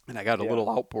 and I got a little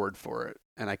outboard for it.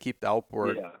 And I keep the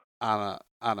outboard on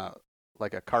a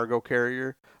like a cargo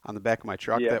carrier on the back of my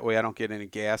truck. That way I don't get any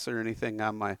gas or anything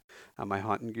on my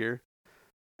hunting gear.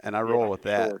 And I roll with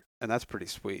that, and that's pretty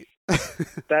sweet.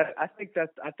 I think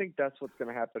that's what's going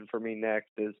to happen for me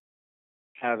next is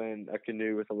having a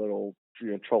canoe with a little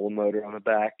trolling motor on the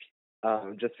back,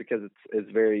 just because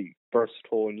it's very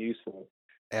versatile and useful.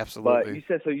 Absolutely.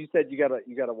 But you said you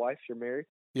got a wife. You're married.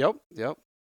 Yep.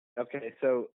 Okay,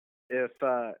 so if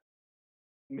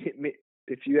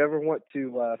you ever want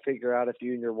to figure out if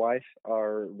you and your wife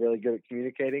are really good at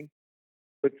communicating,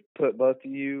 put both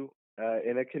of you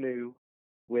in a canoe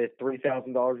with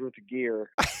 $3,000 worth of gear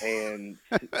and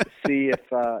see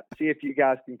if you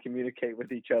guys can communicate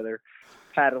with each other,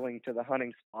 paddling to the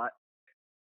hunting spot.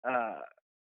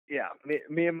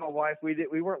 Me and my wife,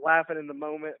 we weren't laughing in the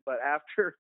moment, but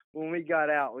after when we got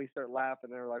out, we started laughing.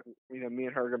 They were like, me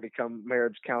and her are gonna become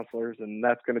marriage counselors, and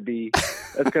that's gonna be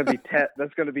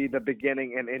the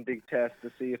beginning and ending test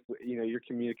to see if your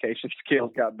communication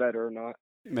skills got better or not.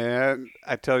 Man,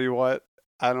 I tell you what,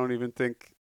 I don't even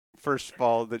think, first of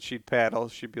all, that she'd paddle.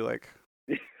 She'd be like,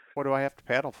 what do I have to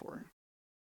paddle for?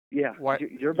 Yeah, why,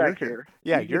 you're back here.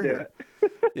 Yeah, you're here.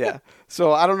 Yeah.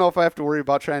 So I don't know if I have to worry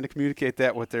about trying to communicate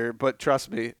that with her, but trust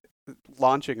me,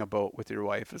 launching a boat with your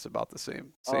wife is about the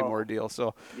same ordeal.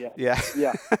 So yeah.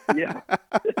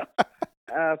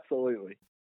 Absolutely,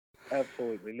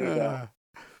 no doubt.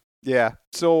 Yeah.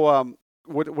 So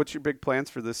what's your big plans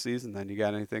for this season then? You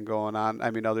got anything going on?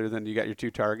 I mean, other than you got your 2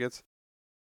 targets?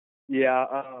 Yeah.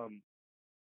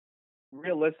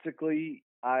 Realistically,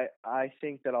 I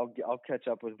think that I'll catch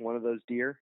up with one of those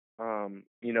deer.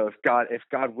 If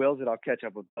God wills it, I'll catch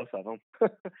up with both of them.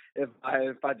 if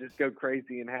I just go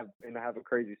crazy and have a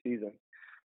crazy season.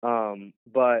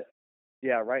 But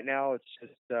yeah, right now it's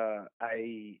just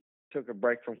took a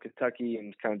break from Kentucky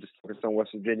and kind of just focused on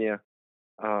West Virginia.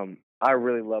 I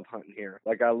really love hunting here.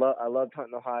 Like I loved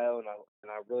hunting Ohio, and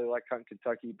I really like hunting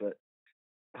Kentucky, but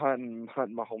hunting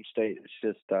my home state, it's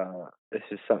just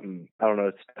something, I don't know,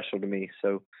 it's special to me.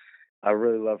 So I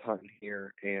really love hunting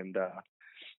here, and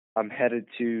I'm headed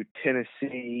to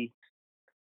Tennessee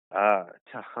to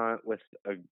hunt with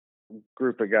a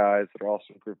group of guys, an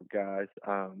awesome group of guys,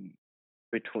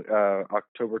 between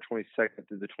October 22nd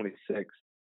through the 26th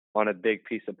on a big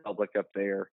piece of public up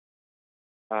there.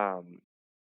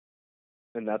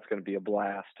 And that's going to be a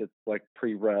blast. It's like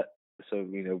pre-rut, so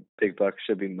big bucks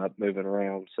should be moving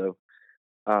around. So,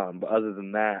 but other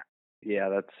than that, yeah,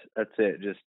 that's it.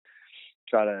 Just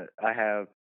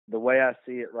the way I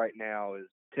see it right now is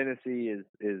Tennessee is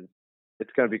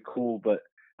it's going to be cool, but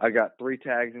I got 3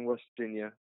 tags in West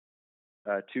Virginia,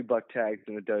 2 buck tags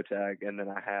and a doe tag, and then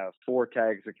I have 4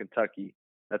 tags in Kentucky.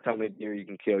 That's how many deer you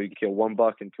can kill. You can kill 1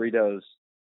 buck and 3 does.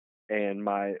 And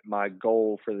my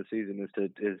goal for the season is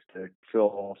to fill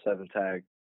all 7 tags.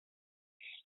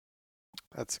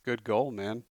 That's a good goal,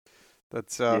 man.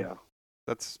 That's yeah.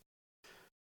 That's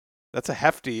a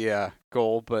hefty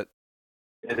goal, but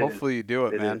hopefully you do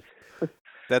it, man.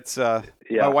 That's yeah.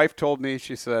 My wife told me,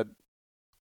 she said,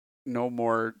 no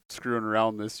more screwing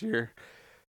around this year.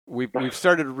 We've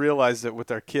started to realize that with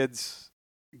our kids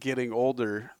getting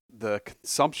older, the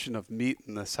consumption of meat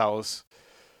in this house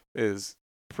is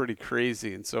pretty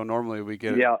crazy, and so normally we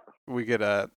get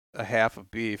a half of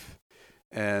beef,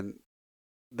 and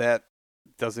that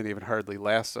doesn't even hardly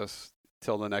last us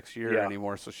till the next year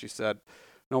anymore. So she said,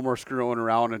 no more screwing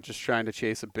around and just trying to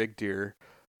chase a big deer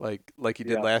like you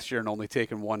did last year and only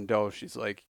taking 1 doe. She's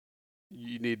like,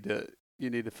 you need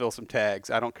to fill some tags.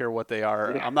 I don't care what they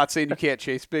are. I'm not saying you can't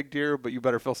chase big deer, but you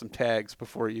better fill some tags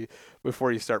before you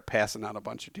start passing on a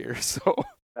bunch of deer. So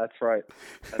that's right.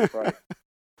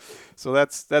 So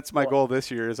that's my goal this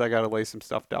year, is I got to lay some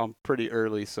stuff down pretty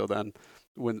early, so then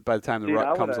by the time the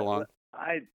rut comes along.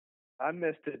 I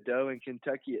missed a doe in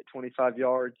Kentucky at 25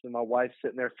 yards, and my wife's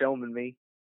sitting there filming me.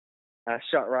 I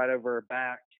shot right over her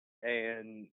back,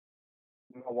 and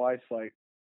my wife's like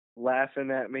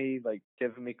laughing at me, like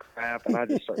giving me crap, and I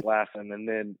just start laughing. And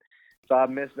then so I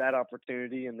missed that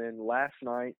opportunity. And then last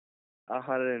night I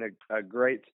hunted in a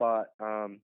great spot.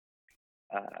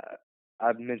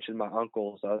 I've mentioned my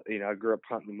uncles. I grew up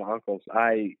hunting with my uncles.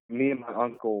 Me and my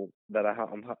uncle that I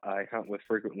hunt with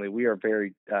frequently, we are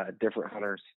very different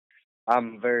hunters.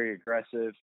 I'm very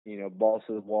aggressive, balls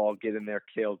to the wall, get in there,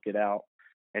 kill, get out.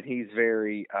 And he's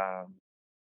very,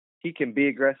 he can be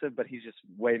aggressive, but he's just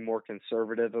way more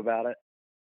conservative about it.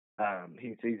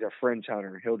 He's a fringe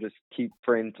hunter. He'll just keep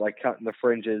like cutting the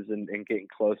fringes and getting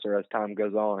closer as time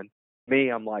goes on. Me,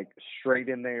 I'm like straight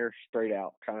in there, straight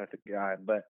out kind of the guy.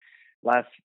 But last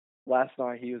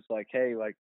night he was like, hey,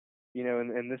 like,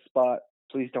 in this spot,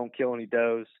 please don't kill any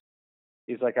does.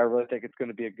 He's like, I really think it's going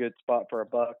to be a good spot for a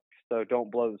buck, so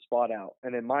don't blow the spot out.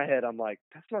 And in my head, I'm like,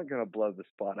 that's not going to blow the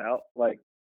spot out. Like,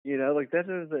 like that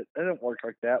doesn't work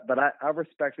like that. But I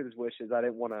respected his wishes. I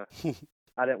didn't want to,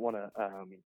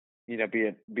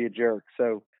 be a jerk.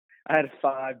 So I had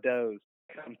 5 does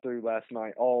come through last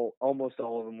night. Almost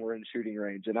all of them were in shooting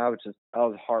range, and I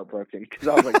was heartbroken because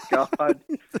I was like, God,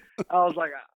 I was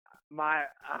like,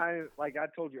 like I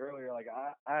told you earlier, like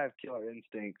I have killer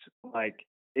instincts. Like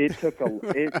it took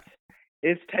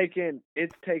it's taken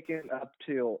up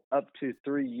to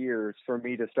 3 years for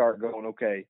me to start going,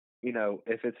 okay,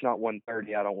 if it's not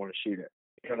 130, I don't want to shoot it.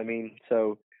 You know what I mean?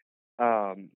 So,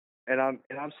 and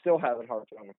I'm still having a hard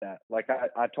time with that. Like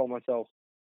I told myself,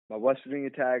 my West Virginia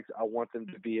tags, I want them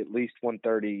to be at least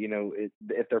 130.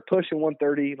 If they're pushing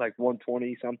 130, like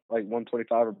 120, something like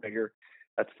 125 or bigger,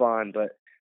 that's fine. But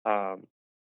I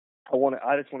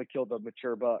just want to kill the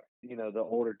mature buck, the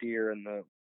older deer and the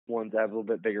ones that have a little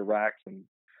bit bigger racks.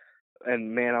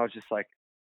 And man, I was just like,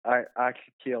 I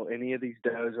could kill any of these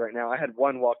does right now. I had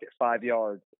one walk at 5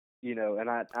 yards, and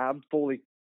I'm fully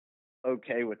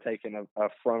okay with taking a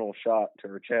frontal shot to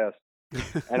her chest.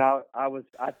 And I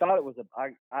thought it was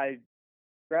I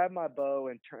grabbed my bow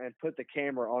and put the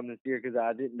camera on this deer because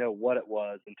I didn't know what it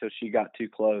was until she got too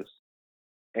close.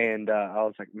 And I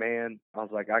was like, man, I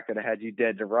could have had you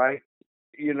dead to right,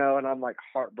 and I'm like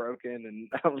heartbroken. And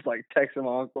I was like texting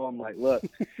my uncle. I'm like, look,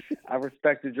 I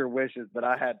respected your wishes, but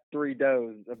I had 3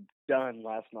 does done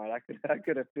last night. I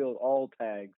could have filled all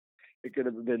tags. It could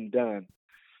have been done.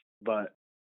 But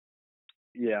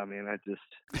yeah, man,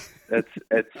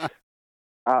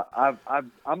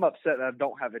 I'm upset that I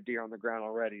don't have a deer on the ground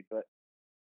already, but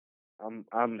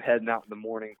I'm heading out in the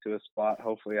morning to a spot.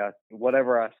 Hopefully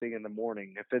whatever I see in the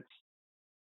morning, if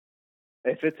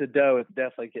if it's a doe, it's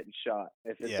definitely getting shot.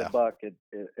 If it's Yeah. a buck,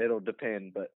 it'll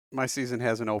depend. But My season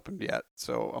hasn't opened yet,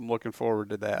 so I'm looking forward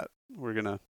to that. We're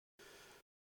gonna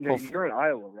no, you're in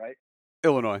Iowa, right?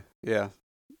 Illinois, yeah.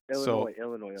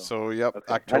 Illinois. So yep,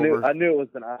 Okay. October. I knew it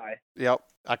was an I. Yep,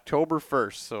 October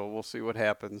 1st. So we'll see what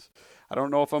happens. I don't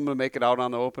know if I'm gonna make it out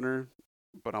on the opener,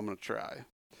 but I'm gonna try.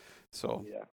 So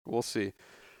Yeah. we'll see.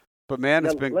 But man,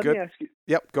 it's been let good. Me ask you.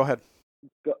 Yep, go ahead.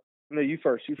 No, you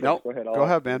first. Nope. Go ahead. Go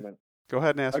ahead, man. Go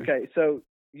ahead and ask me. Okay, so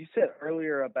you said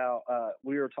earlier about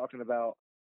we were talking about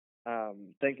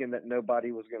thinking that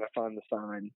nobody was going to find the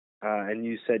sign, and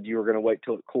you said you were going to wait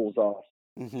till it cools off.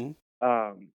 Mm-hmm.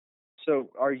 So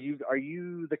are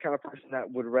you the kind of person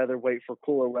that would rather wait for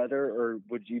cooler weather, or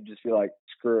would you just be like,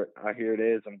 screw it, here it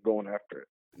is, I'm going after it?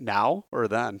 Now or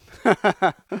then?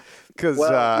 Because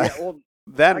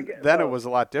then it was a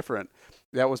lot different.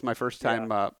 That was my first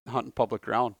time hunting public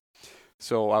ground.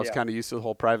 So I was kind of used to the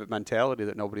whole private mentality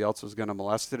that nobody else was going to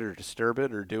molest it or disturb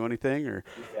it or do anything or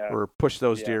push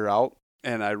those deer out.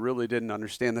 And I really didn't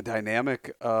understand the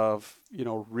dynamic of,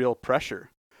 real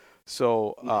pressure.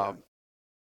 So, I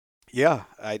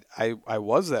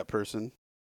was that person,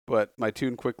 but my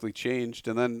tune quickly changed.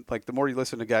 And then the more you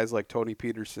listen to guys like Tony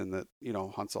Peterson that,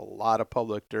 hunts a lot of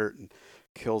public dirt and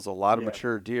kills a lot of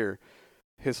mature deer,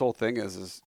 his whole thing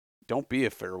is don't be a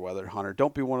fair weather hunter.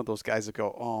 Don't be one of those guys that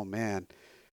go, oh man,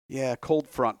 yeah, cold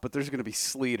front, but there's going to be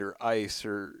sleet or ice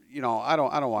or, I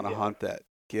don't want to hunt that.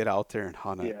 Get out there and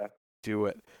hunt it. Do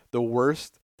it. The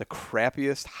worst, the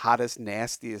crappiest, hottest,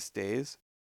 nastiest days,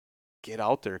 get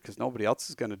out there because nobody else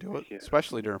is going to do it,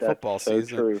 especially during football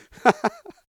season. True.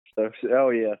 Oh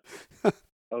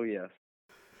yeah.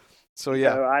 So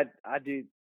yeah, I do.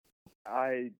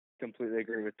 I completely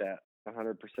agree with that.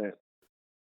 100%.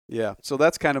 Yeah, so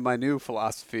that's kind of my new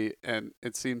philosophy, and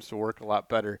it seems to work a lot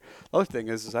better. The other thing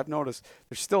is I've noticed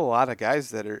there's still a lot of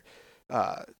guys that are,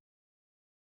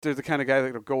 they're the kind of guy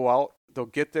that will go out, they'll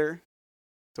get there,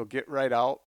 they'll get right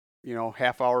out,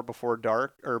 half hour before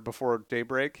dark or before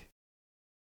daybreak,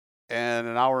 and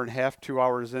an hour and a half, 2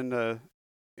 hours into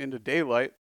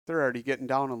daylight, they're already getting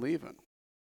down and leaving.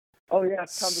 Oh yeah,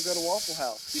 it's time to go to Waffle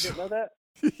House. You didn't know that?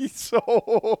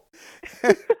 So.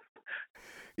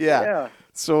 Yeah.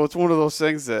 So it's one of those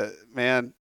things that,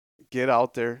 man, get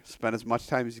out there, spend as much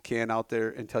time as you can out there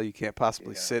until you can't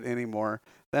possibly sit anymore.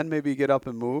 Then maybe get up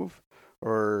and move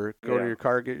or go to your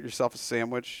car, get yourself a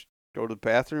sandwich, go to the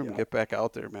bathroom and get back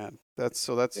out there, man. That's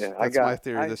my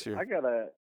theory this year. I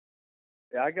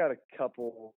got a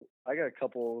couple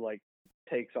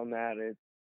takes on that. It's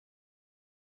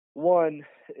one,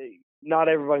 not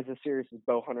everybody's as serious as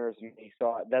bow hunter as me,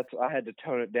 so I had to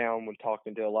tone it down when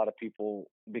talking to a lot of people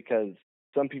because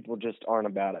some people just aren't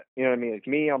about it. You know what I mean? Like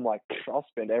me, I'm like, I'll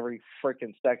spend every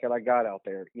freaking second I got out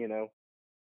there,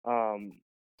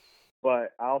 But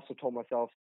I also told myself,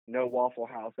 no Waffle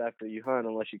House after you hunt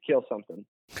unless you kill something.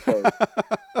 So,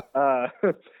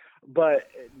 but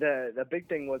the big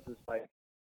thing was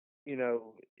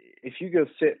if you go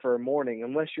sit for a morning,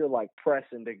 unless you're like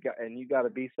pressing and you got to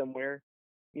be somewhere,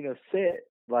 sit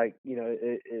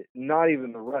not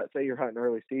even the rut. Say you're hunting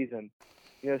early season,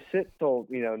 sit till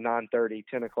 9:30,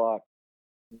 10 o'clock.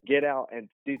 Get out and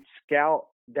scout.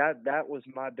 That was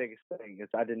my biggest thing is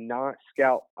I did not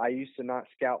scout. I used to not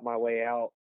scout my way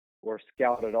out or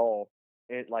scout at all.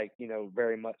 It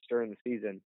very much during the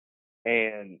season,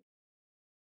 and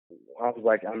I was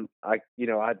like, I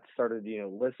started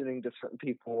listening to certain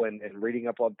people and reading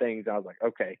up on things. I was like,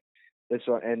 okay. This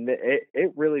one, and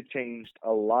it really changed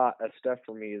a lot of stuff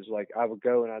for me. Is like I would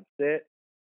go and I'd sit,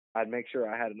 I'd make sure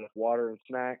I had enough water and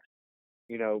snacks,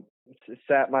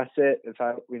 sat my sit. If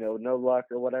I, no luck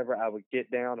or whatever, I would get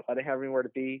down. If I didn't have anywhere to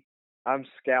be, I'm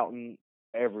scouting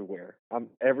everywhere. I'm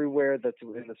everywhere that's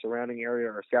in the surrounding area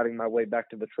or scouting my way back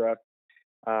to the truck.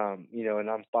 And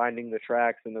I'm finding the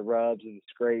tracks and the rubs and the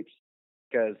scrapes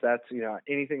because that's,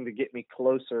 anything to get me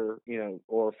closer,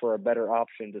 or for a better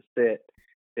option to sit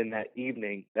in that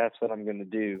evening, that's what I'm going to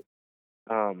do.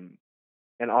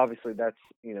 And obviously that's,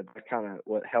 that kind of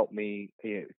what helped me,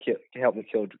 kill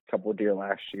a couple of deer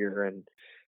last year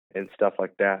and stuff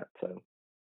like that. So.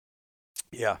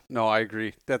 Yeah, no, I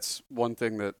agree. That's one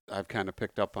thing that I've kind of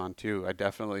picked up on too. I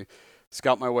definitely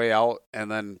scout my way out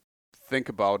and then think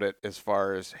about it as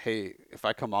far as, hey, if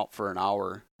I come out for an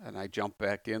hour and I jump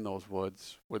back in those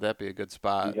woods, would that be a good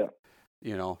spot? Yeah.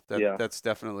 That's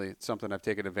definitely something I've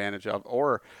taken advantage of.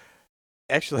 Or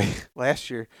actually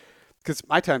last year, because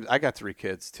I got 3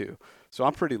 kids too, so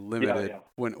I'm pretty limited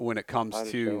when it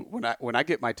comes to when I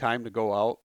get my time to go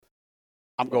out,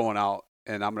 I'm going out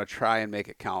and I'm going to try and make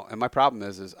it count. And my problem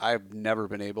is I've never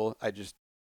been able.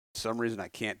 some reason I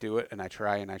can't do it, and I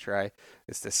try,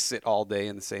 is to sit all day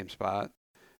in the same spot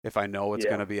if I know it's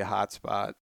going to be a hot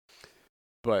spot.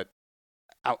 But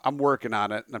I'm working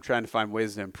on it, and I'm trying to find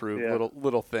ways to improve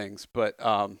little things. But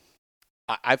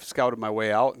I've scouted my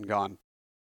way out and gone,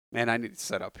 man, I need to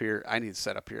set up here. I need to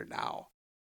set up here now.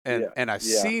 And I've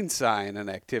seen sign and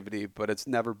activity, but it's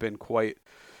never been quite,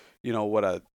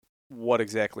 what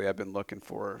exactly I've been looking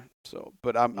for. So,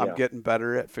 but I'm getting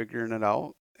better at figuring it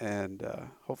out, and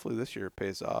hopefully this year it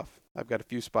pays off. I've got a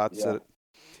few spots that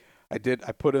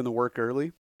I put in the work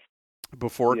early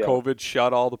before COVID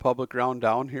shut all the public ground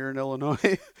down here in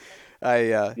Illinois.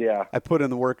 I put in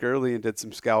the work early and did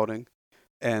some scouting,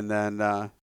 and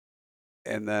then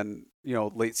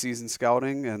late season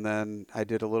scouting, and then I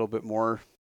did a little bit more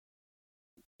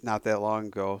not that long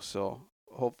ago. So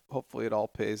hopefully it all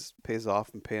pays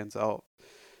off and pans out,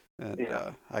 and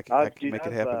I can make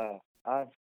it happen.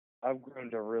 I've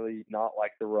grown to really not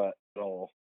like the rut at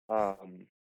all.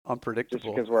 Unpredictable.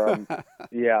 Just because where I'm,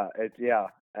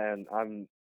 and I'm,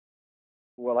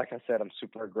 well, like I said, I'm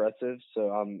super aggressive.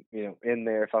 So I'm, in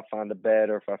there. If I find a bed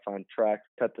or if I find tracks,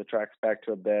 cut the tracks back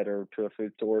to a bed or to a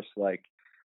food source. Like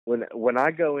when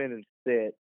I go in and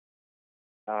sit,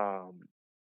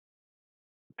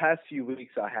 past few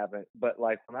weeks I haven't, but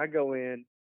like when I go in,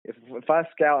 if I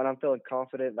scout and I'm feeling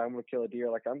confident that I'm going to kill a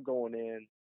deer, like I'm going in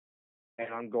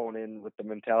and I'm going in with the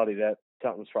mentality that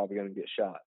something's probably going to get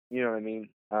shot. You know what I mean?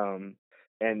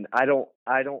 And I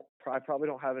probably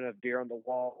don't have enough deer on the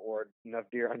wall or enough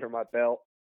deer under my belt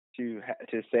to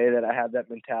say that I have that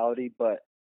mentality, but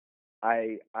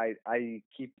I'm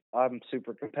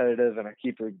super competitive and I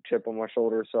keep a chip on my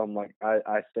shoulder. So I'm like,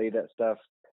 I say that stuff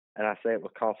and I say it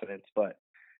with confidence, but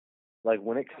like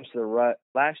when it comes to the rut,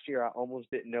 last year I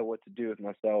almost didn't know what to do with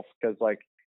myself because like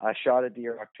I shot a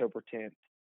deer October 10th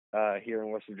here in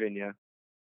West Virginia,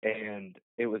 and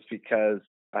it was because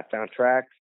I found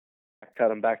tracks, I cut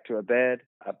them back to a bed,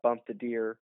 I bumped the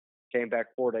deer, came back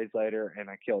 4 days later,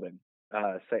 and I killed him.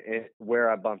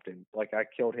 Where I bumped him, like I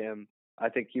killed him. I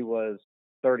think he was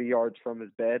 30 yards from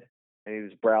his bed, and he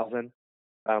was browsing.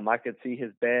 I could see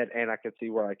his bed, and I could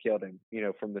see where I killed him,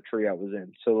 from the tree I was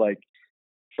in. So like,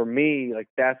 for me, like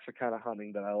that's the kind of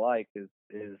hunting that I like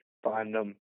is finding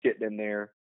them, getting in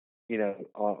there,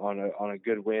 on a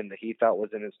good wind that he thought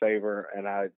was in his favor, and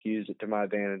I used it to my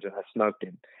advantage and I smoked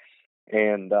him.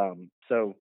 And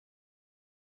so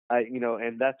I,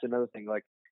 and that's another thing. Like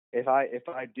if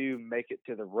I do make it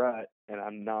to the rut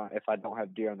and if I don't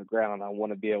have deer on the ground, I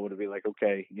want to be able to be like,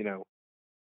 okay,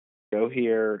 go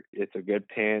here. It's a good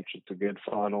pinch. It's a good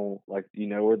funnel. Like,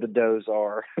 where the does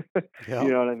are, you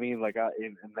know what I mean? Like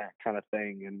in that kind of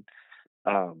thing. And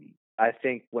I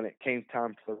think when it came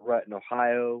time for the rut in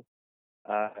Ohio,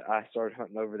 I started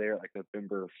hunting over there like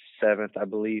November 7th, I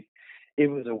believe. It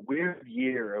was a weird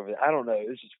year over there. I don't know. It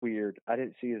was just weird. I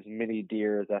didn't see as many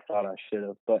deer as I thought I should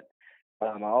have, but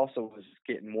I also was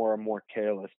getting more and more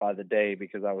careless by the day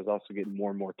because I was also getting more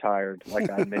and more tired,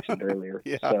 like I mentioned earlier.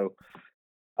 So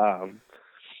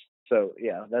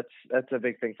yeah, that's a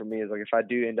big thing for me is like if I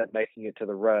do end up making it to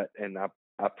the rut, and I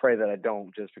pray that I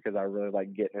don't, just because I really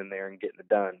like getting in there and getting it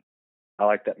done. I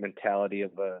like that mentality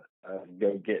of go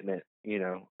getting it,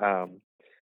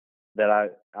 that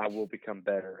I will become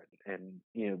better and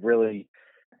really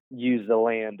use the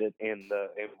land and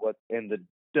the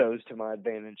does to my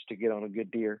advantage to get on a good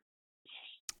deer.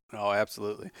 Oh,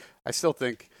 absolutely. I still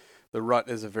think the rut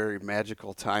is a very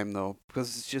magical time though,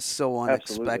 because it's just so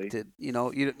unexpected.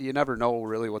 Absolutely. You never know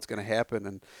really what's going to happen,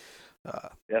 and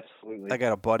absolutely. I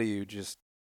got a buddy who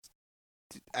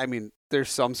there's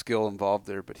some skill involved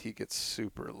there, but he gets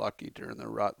super lucky during the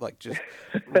rut, like just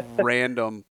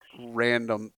random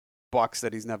bucks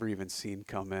that he's never even seen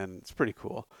come in. It's pretty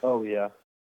cool. Oh yeah.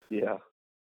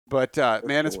 But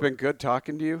man, it's been good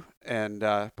talking to you. And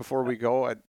before we go,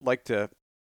 I'd like to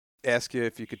ask you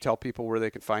if you could tell people where they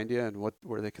can find you and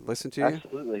where they can listen to you.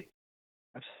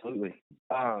 Absolutely.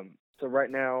 So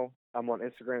right now I'm on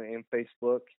Instagram and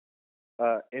Facebook.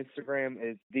 Instagram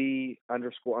is the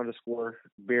 _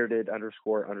 bearded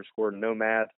 _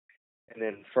 nomad. And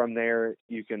then from there,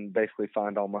 you can basically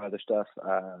find all my other stuff.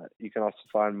 You can also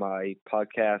find my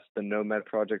podcast, The Nomad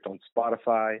Project, on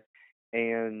Spotify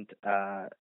and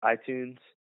iTunes.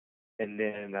 And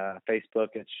then Facebook,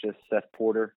 it's just Seth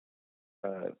Porter.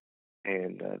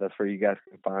 And that's where you guys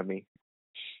can find me.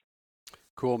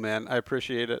 Cool, man. I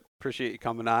appreciate it. Appreciate you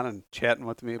coming on and chatting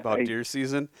with me about deer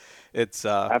season. It's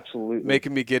absolutely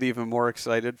making me get even more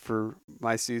excited for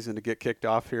my season to get kicked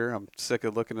off here. I'm sick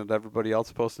of looking at everybody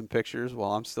else posting pictures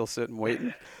while I'm still sitting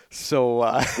waiting. So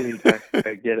I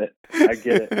get it. I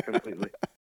get it completely.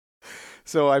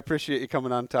 So I appreciate you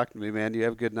coming on and talking to me, man. You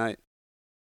have a good night.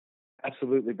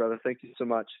 Absolutely, brother. Thank you so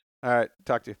much. All right.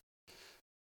 Talk to you.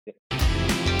 Yeah.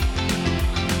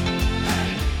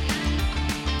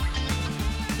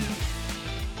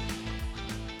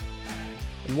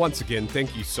 And once again,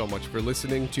 thank you so much for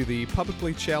listening to the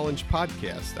Publicly Challenged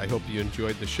podcast. I hope you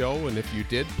enjoyed the show, and if you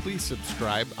did, please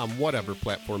subscribe on whatever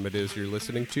platform it is you're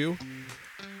listening to.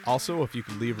 Also, if you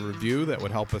could leave a review, that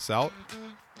would help us out.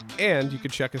 And you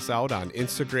can check us out on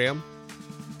Instagram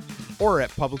or at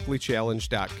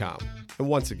publiclychallenged.com. And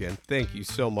once again, thank you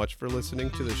so much for listening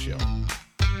to the show.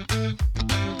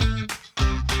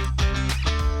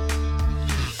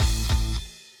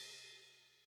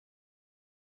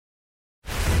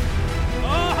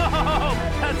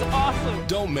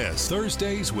 Don't miss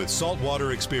Thursdays with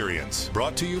Saltwater Experience,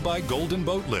 brought to you by Golden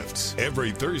Boat Lifts,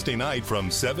 every Thursday night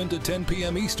from 7 to 10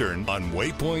 p.m. Eastern on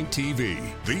Waypoint TV,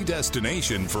 the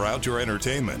destination for outdoor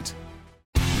entertainment.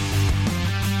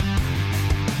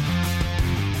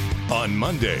 On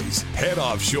Mondays, head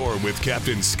offshore with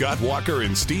Captain Scott Walker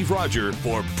and Steve Roger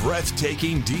for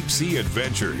breathtaking deep-sea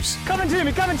adventures. Coming to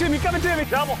me.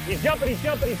 Double. He's jumping.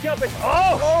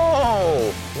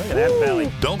 Oh! Look at that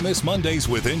belly. Don't miss Mondays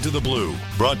with Into the Blue,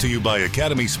 brought to you by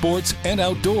Academy Sports and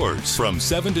Outdoors from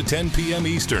 7 to 10 p.m.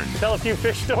 Eastern. Tell a few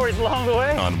fish stories along the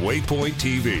way. On Waypoint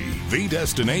TV, the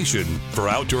destination for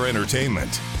outdoor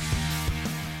entertainment.